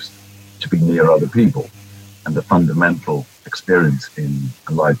dangerous to be near other people. And the fundamental experience in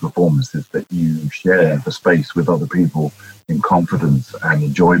a live performance is that you share the space with other people in confidence and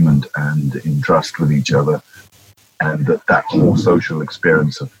enjoyment and in trust with each other. And that whole social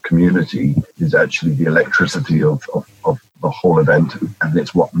experience of community is actually the electricity of the whole event. And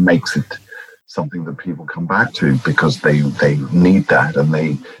it's what makes it something that people come back to because they need that, and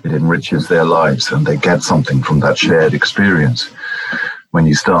it enriches their lives and they get something from that shared experience. When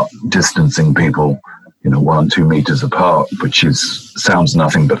you start distancing people 1-2 meters apart, which sounds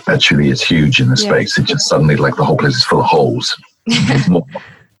nothing, but actually it's huge in the space. It just suddenly, like, the whole place is full of holes. And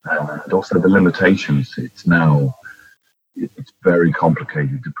also the limitations. It's very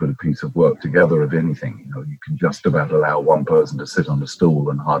complicated to put a piece of work together of anything. You can just about allow one person to sit on a stool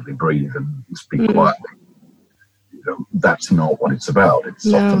and hardly breathe and speak quietly. That's not what it's about.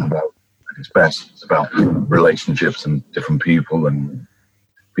 It's often about, at its best, it's about relationships and different people and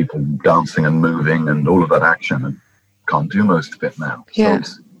people dancing and moving and all of that action, and can't do most of it now. Yeah.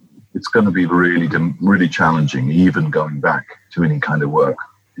 So it's going to be really, really challenging. Even going back to any kind of work,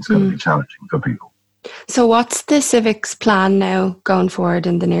 it's going to be challenging for people. So what's the Civics plan now going forward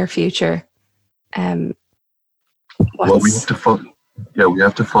in the near future? Well, we have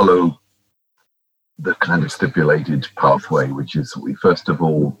to follow the kind of stipulated pathway, which is we first of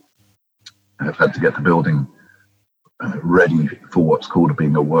all have had to get the building ready for what's called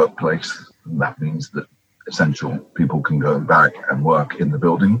being a workplace. And that means that essential people can go back and work in the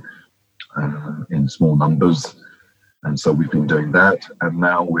building in small numbers. And so we've been doing that. And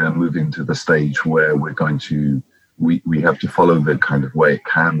now we're moving to the stage where we're going to we have to follow the kind of way it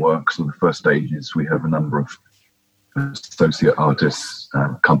can work. So the first stage is we have a number of associate artists,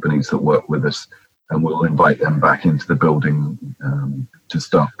 companies that work with us, and we'll invite them back into the building to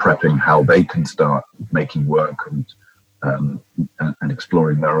start prepping how they can start making work and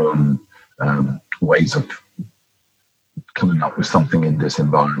exploring their own ways of coming up with something in this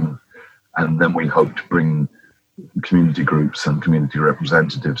environment. And then we hope to bring community groups and community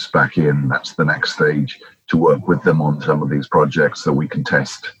representatives back in. That's the next stage, to work with them on some of these projects so we can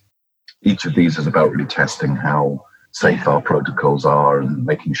test. Each of these is about really testing how safe our protocols are and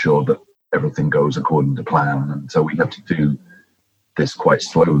making sure that everything goes according to plan. And so we have to do this quite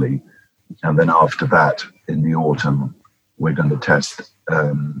slowly. And then after that, in the autumn, we're going to test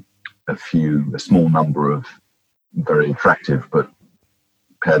a small number of very attractive but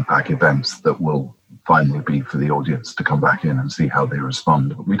paired pack events that will finally be for the audience to come back in and see how they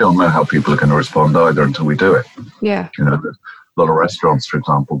respond. But we don't know how people are going to respond either until we do it. Yeah. You know, there's a lot of restaurants, for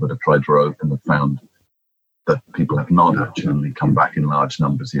example, that have tried to open have found that people have not actually come back in large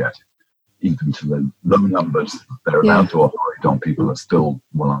numbers yet. Even to the low numbers they're allowed to operate on, people are still,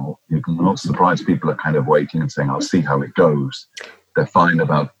 well, you can not surprise people are kind of waiting and saying, I'll see how it goes. They're fine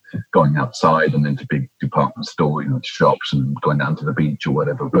about going outside and into big department store, shops and going down to the beach or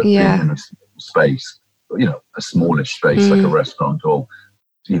whatever, but being in a space, a smallish space like a restaurant or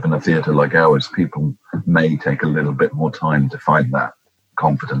even a theatre like ours, people may take a little bit more time to find that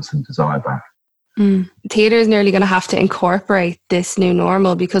confidence and desire back. Theatre is nearly going to have to incorporate this new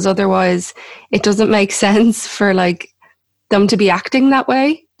normal, because otherwise it doesn't make sense for them to be acting that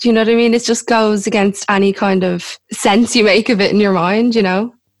way. Do you know what I mean? It just goes against any kind of sense you make of it in your mind,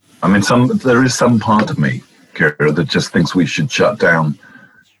 I mean, there is some part of me, Kira, that just thinks we should shut down.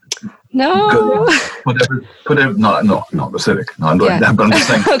 No. Whatever. Not the Civic. No, I'm not that, but I'm just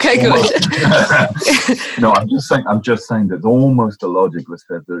saying. Okay, good. No, I'm just saying there's almost a logic with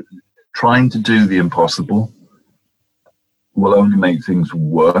that trying to do the impossible will only make things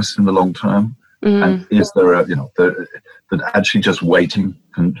worse in the long term. And is there that actually just waiting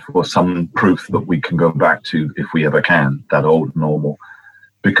for some proof that we can go back to, if we ever can, that old normal?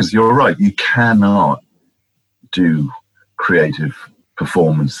 Because you're right, you cannot do creative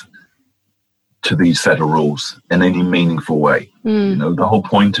performance to these set of rules in any meaningful way. The whole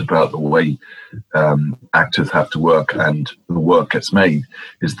point about the way actors have to work and the work gets made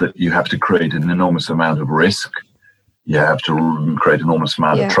is that you have to create an enormous amount of risk. You have to create an enormous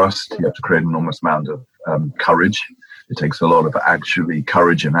amount of trust. You have to create an enormous amount of courage. It takes a lot of actually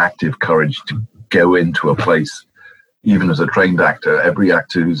courage and active courage to go into a place. Even as a trained actor, every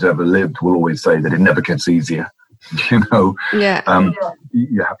actor who's ever lived will always say that it never gets easier. You have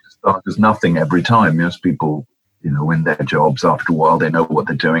to start as nothing every time. Most people, in their jobs, after a while, they know what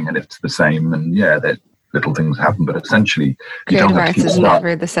they're doing and it's the same. And that little things happen, but essentially, you don't have to keep starting.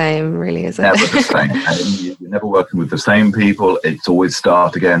 Never the same, really, is it? Never the same. And you're never working with the same people. It's always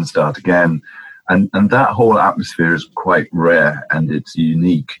start again. And that whole atmosphere is quite rare and it's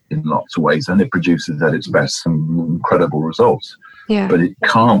unique in lots of ways, and it produces at its best some incredible results. Yeah. But it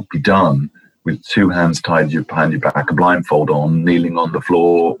can't be done with two hands tied behind your back, a blindfold on, kneeling on the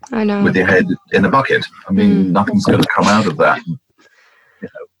floor with your head in a bucket. I mean, nothing's going to come out of that. And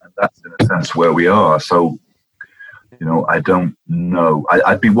that's in a sense where we are. So, I don't know.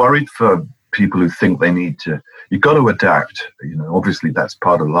 I'd be worried for people who think they need to. You've got to adapt. Obviously that's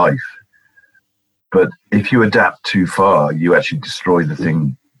part of life. But if you adapt too far, you actually destroy the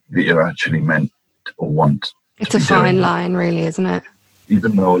thing that you're actually meant or want. It's a fine line, really, isn't it?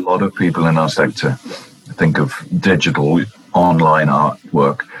 Even though a lot of people in our sector think of digital online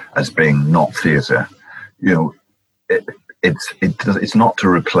artwork as being not theatre, it's not to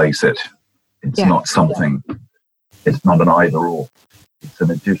replace it. It's not something. It's not an either or. It's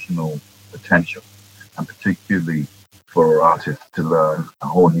an additional potential, and particularly for artists to learn a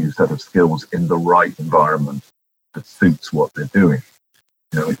whole new set of skills in the right environment that suits what they're doing.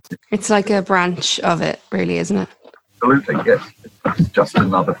 It's like a branch of it, really, isn't it? Absolutely, yes. It's just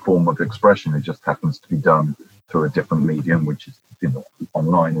another form of expression. It just happens to be done through a different medium, which is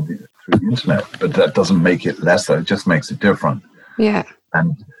online and through the internet. But that doesn't make it lesser. It just makes it different. Yeah.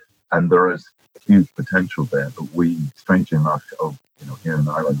 And there is huge potential there. But we, strangely enough, here in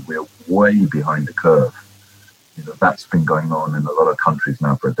Ireland, we're way behind the curve. That's been going on in a lot of countries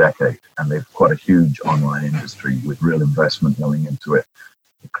now for a decade, and they've quite a huge online industry with real investment going into it.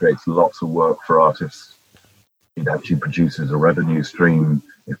 It creates lots of work for artists. It actually produces a revenue stream,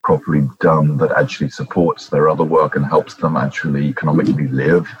 if properly done, that actually supports their other work and helps them actually economically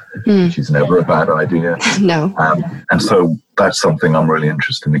live, which is never a bad idea. No. And so that's something I'm really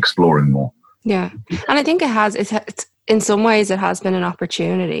interested in exploring more. Yeah. And I think it's in some ways it has been an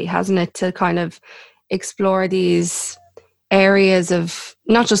opportunity, hasn't it, to kind of explore these areas of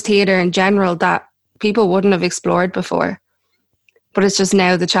not just theatre in general that people wouldn't have explored before. But it's just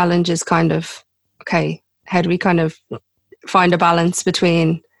now the challenge is kind of, okay, how do we kind of find a balance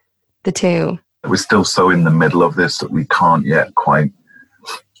between the two? We're still so in the middle of this that we can't yet quite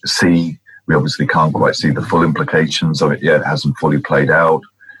see. We obviously can't quite see the full implications of it yet. It hasn't fully played out.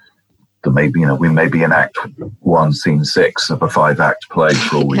 There may be, we may be in Act 1, Scene 6 of a 5-act play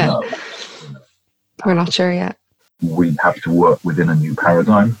for all we know. We're not sure yet. We have to work within a new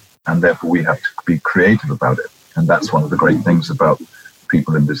paradigm, and therefore we have to be creative about it. And that's one of the great things about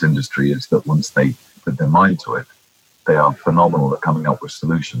people in this industry, is that once they put their mind to it, they are phenomenal at coming up with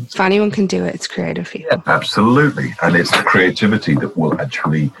solutions. If anyone can do it, it's creative people. Yeah, absolutely. And it's the creativity that will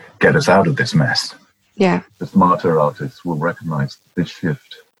actually get us out of this mess. Yeah. The smarter artists will recognize that this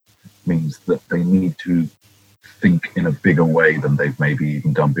shift means that they need to think in a bigger way than they've maybe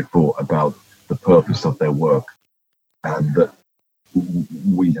even done before about the purpose of their work, and that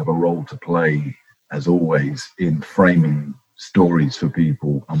we have a role to play, as always, in framing stories for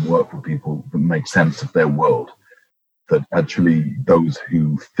people and work for people that make sense of their world, that actually those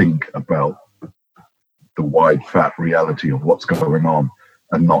who think about the wide fat reality of what's going on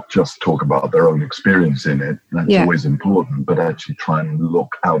and not just talk about their own experience in it, that's always important, but actually try and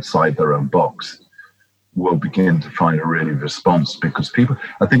look outside their own box, will begin to find a really response. Because people,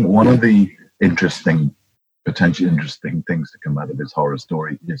 I think one of the potentially interesting things to come out of this horror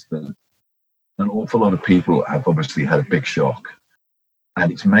story is that an awful lot of people have obviously had a big shock,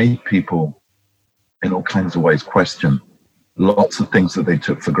 and it's made people in all kinds of ways question lots of things that they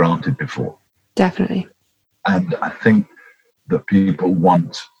took for granted before. Definitely. And I think that people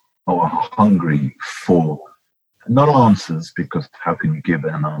want or are hungry for not answers, because how can you give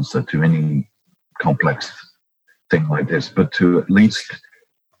an answer to any complex thing like this, but to at least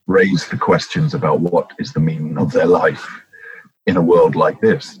raise the questions about what is the meaning of their life in a world like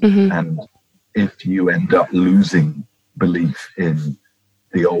this. Mm-hmm. And if you end up losing belief in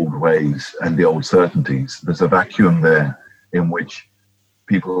the old ways and the old certainties, there's a vacuum there in which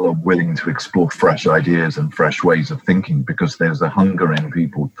people are willing to explore fresh ideas and fresh ways of thinking, because there's a hunger in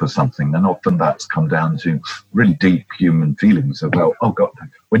people for something. And often that's come down to really deep human feelings about, oh God,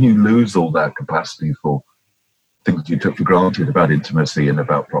 when you lose all that capacity for things you took for granted about intimacy and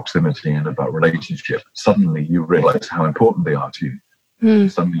about proximity and about relationship, suddenly you realize how important they are to you.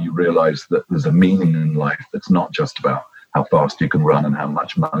 Suddenly you realize that there's a meaning in life that's not just about how fast you can run and how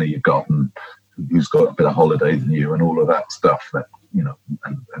much money you've got and who's got a bit of holiday than you and all of that stuff that,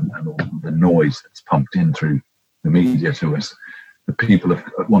 and all the noise that's pumped in through the media to us. The people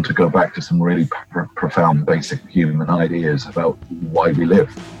want to go back to some really profound, basic human ideas about why we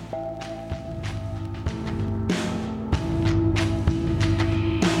live.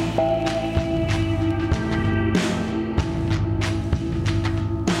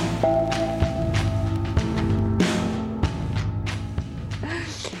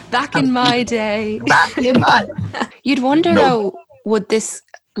 Back in my day. You'd wonder though, would this,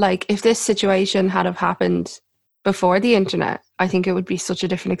 like, if this situation had have happened before the internet, I think it would be such a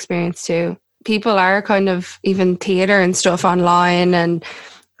different experience too. People are kind of, even theatre and stuff online and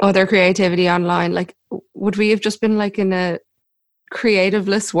other creativity online, like, would we have just been like in a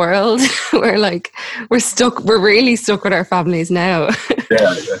creativeless world where like we're really stuck with our families now?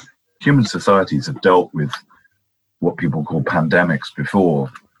 Yeah. Human societies have dealt with what people call pandemics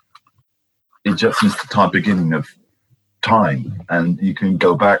before. It just since the beginning of time. And you can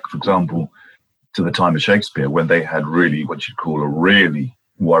go back, for example, to the time of Shakespeare, when they had really what you'd call a really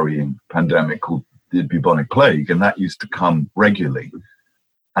worrying pandemic called the bubonic plague, and that used to come regularly.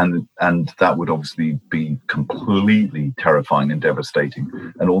 And that would obviously be completely terrifying and devastating.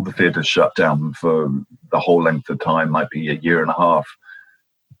 And all the theatres shut down for the whole length of time, might be a year and a half.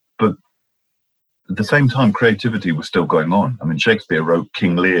 But at the same time, creativity was still going on. I mean, Shakespeare wrote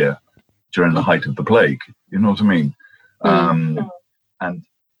King Lear during the height of the plague. You know what I mean?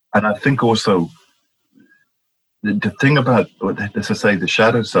 And I think also the thing about, as I say, the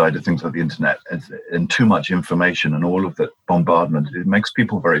shadow side of things like the internet and too much information and all of that bombardment, it makes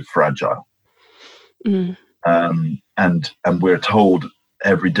people very fragile. And we're told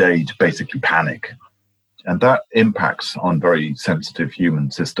every day to basically panic. And that impacts on very sensitive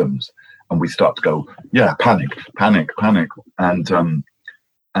human systems. And we start to go, yeah, panic.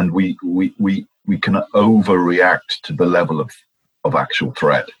 And we can overreact to the level of actual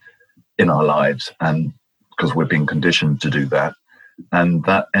threat in our lives, and because we're being conditioned to do that, and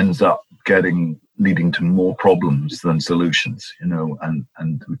that ends up getting leading to more problems than solutions, and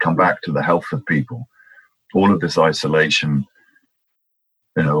we come back to the health of people. All of this isolation,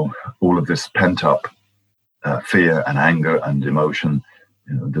 all of this pent up fear and anger and emotion,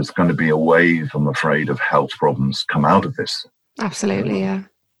 there's going to be a wave, I'm afraid, of health problems come out of this. Absolutely, yeah.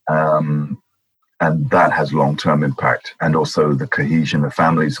 And that has long-term impact. And also the cohesion of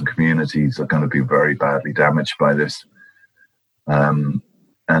families and communities are going to be very badly damaged by this. And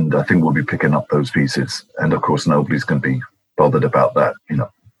I think we'll be picking up those pieces. And of course, nobody's going to be bothered about that, in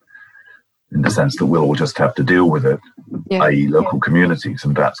the sense that we'll all just have to deal with it, i.e. local communities.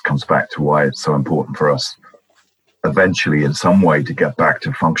 And that comes back to why it's so important for us eventually in some way to get back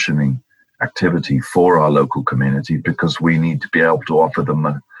to functioning activity for our local community, because we need to be able to offer them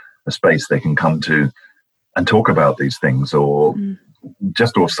a space they can come to and talk about these things, or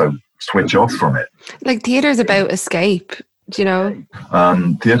just also switch off from it. Like theatre is about escape,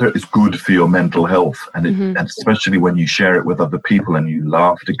 Theatre is good for your mental health, and especially when you share it with other people and you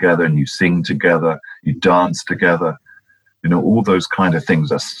laugh together and you sing together, you dance together. All those kind of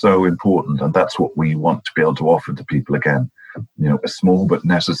things are so important, and that's what we want to be able to offer to people again. A small but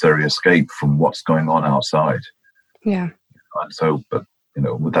necessary escape from what's going on outside. Yeah. So, but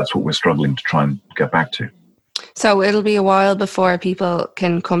that's what we're struggling to try and get back to. So it'll be a while before people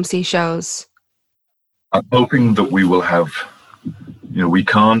can come see shows. I'm hoping that we will have, we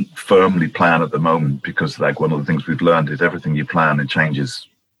can't firmly plan at the moment, because like one of the things we've learned is everything you plan, it changes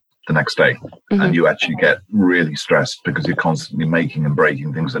the next day. And you actually get really stressed because you're constantly making and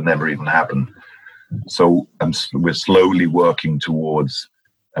breaking things that never even happen. So we're slowly working towards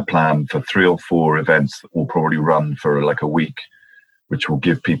a plan for 3 or 4 events that will probably run for like a week, which will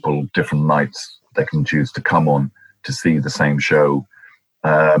give people different nights they can choose to come on to see the same show.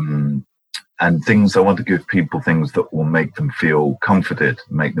 And things, I want to give people things that will make them feel comforted,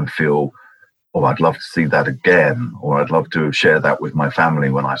 make them feel, oh, I'd love to see that again, or I'd love to share that with my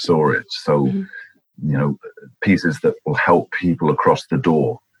family when I saw it. So, pieces that will help people across the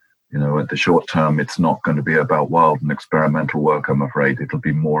door. At the short term, it's not going to be about wild and experimental work, I'm afraid. It'll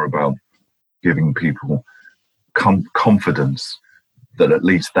be more about giving people confidence that at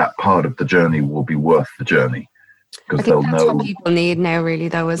least that part of the journey will be worth the journey. Because they'll know. That's what people need now, really,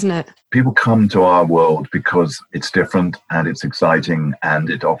 though, isn't it? People come to our world because it's different and it's exciting and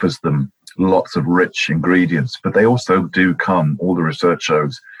it offers them lots of rich ingredients. But they also do come, all the research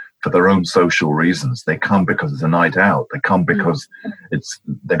shows, for their own social reasons. They come because it's a night out. They come because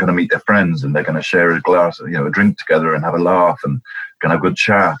they're going to meet their friends and they're going to share a glass, a drink together and have a laugh and going to have a good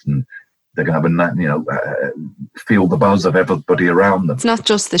chat, and they're going to have feel the buzz of everybody around them. It's not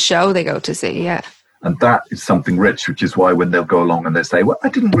just the show they go to see, yeah. And that is something rich, which is why when they'll go along and they say, well, I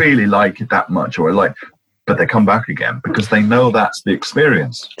didn't really like it that much, or but they come back again because they know that's the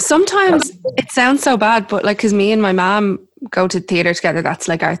experience. Sometimes it sounds so bad, but like, because me and my mom go to theatre together, that's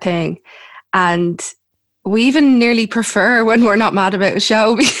like our thing. And we even nearly prefer when we're not mad about a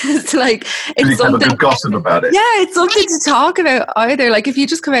show, because like it's something, have a good gossip about it. Yeah, it's something to talk about either. Like if you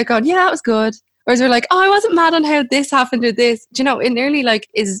just come out going, yeah, that was good. Whereas we're like, oh, I wasn't mad on how this happened or this. Do you know, it nearly like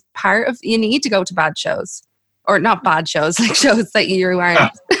is part of, you need to go to bad shows. Or not bad shows, like shows that you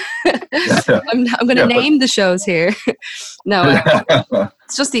aren't. I'm going to name the shows here. No,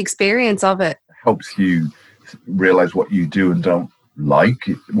 it's just the experience of it. Helps you realize what you do and don't like,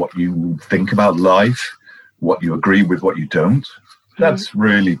 what you think about life, what you agree with, what you don't. That's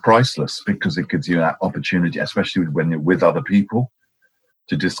really priceless, because it gives you that opportunity, especially when you're with other people,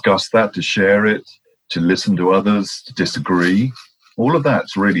 to discuss that, to share it, to listen to others, to disagree. All of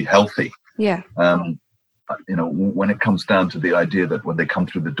that's really healthy. Yeah. When it comes down to the idea that when they come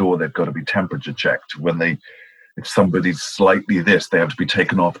through the door, they've got to be temperature checked. If somebody's slightly this, they have to be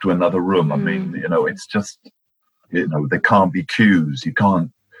taken off to another room. I mean, it's just, there can't be queues. You can't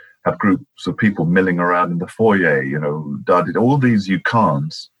have groups of people milling around in the foyer, all these you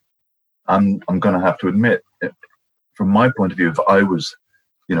can't. I'm going to have to admit, from my point of view, if I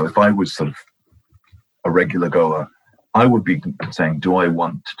was sort of a regular goer, I would be saying, do I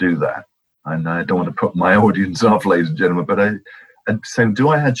want to do that? And I don't want to put my audience off, ladies and gentlemen, but I'd say, do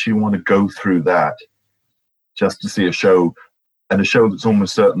I actually want to go through that just to see a show, and a show that's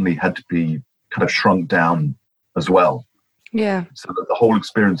almost certainly had to be kind of shrunk down as well? Yeah. So that the whole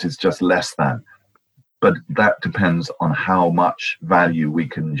experience is just less than. But that depends on how much value we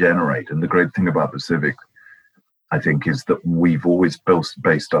can generate. And the great thing about the Civic, I think, is that we've always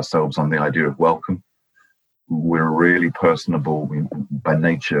based ourselves on the idea of welcome. We're a really personable, by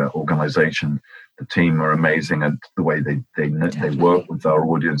nature, organization. The team are amazing at the way they work with our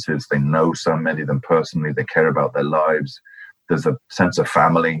audiences. They know so many of them personally. They care about their lives. there's a sense of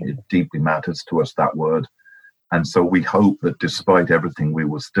family. It deeply matters to us, that word. And so we hope that despite everything, we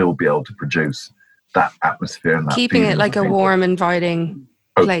will still be able to produce that atmosphere and that keeping it like a warm, inviting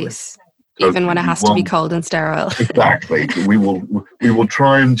place, even when it has to be cold and sterile. Exactly. We will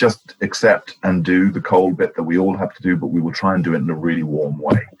try and just accept and do the cold bit that we all have to do, but we will try and do it in a really warm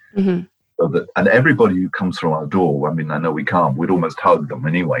way. Mm-hmm. So that, and everybody who comes through our door, I mean, I know we can't, we'd almost hug them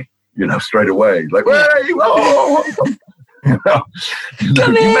anyway, straight away, like, hey, whoa, come in.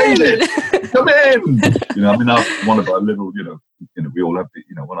 You made it. Come in. I mean, that's one of our little, we all have,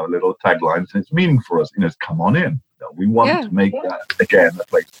 one of our little taglines, and it's meaning for us, it's come on in. We want to make that, again, a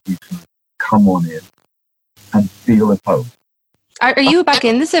place we can come on in and feel at home. Are you back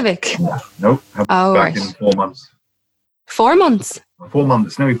in the Civic? No, back in 4 months. 4 months? 4 months.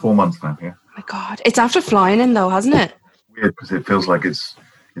 It's nearly 4 months now, yeah. Oh my God. It's after flying in though, hasn't it? Weird, because it feels like it's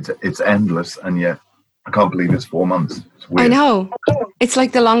endless, and yet I can't believe it's 4 months. It's weird. I know. It's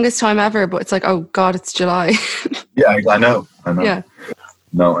like the longest time ever, but it's like, oh God, it's July. Yeah, I know. Yeah.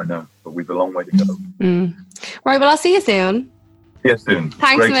 No, I know. But we've a long way to go. Right, well, I'll see you soon. See you soon.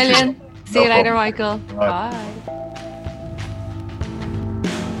 Thanks a million. See you later, Michael. Bye.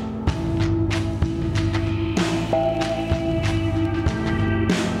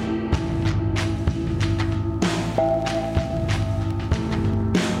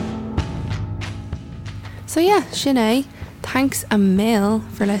 So yeah, Sinead, thanks a mil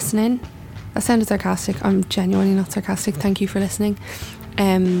for listening. That sounded sarcastic. I'm genuinely not sarcastic. Thank you for listening.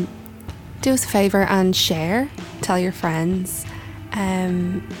 Do us a favour and share. Tell your friends.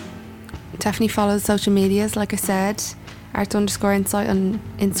 Definitely follow the social medias, like I said. Arts_insight on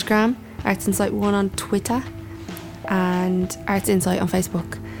Instagram, ArtsInsight1 on Twitter, and Arts Insight on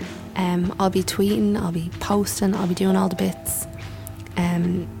Facebook. I'll be tweeting, I'll be posting, I'll be doing all the bits.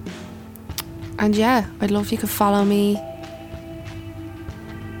 And yeah, I'd love if you could follow me.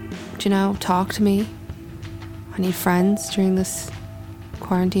 Talk to me. I need friends during this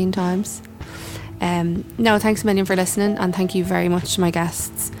quarantine times. No, thanks a million for listening, and thank you very much to my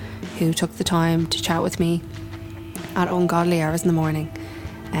guests who took the time to chat with me at ungodly hours in the morning.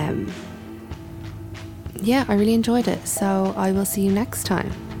 Yeah, I really enjoyed it, so I will see you next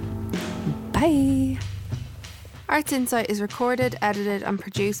time. Bye. Arts Insight is recorded, edited and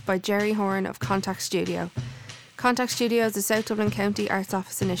produced by Jerry Horn of Contact Studio. Contact Studio is a South Dublin County Arts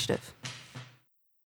Office initiative.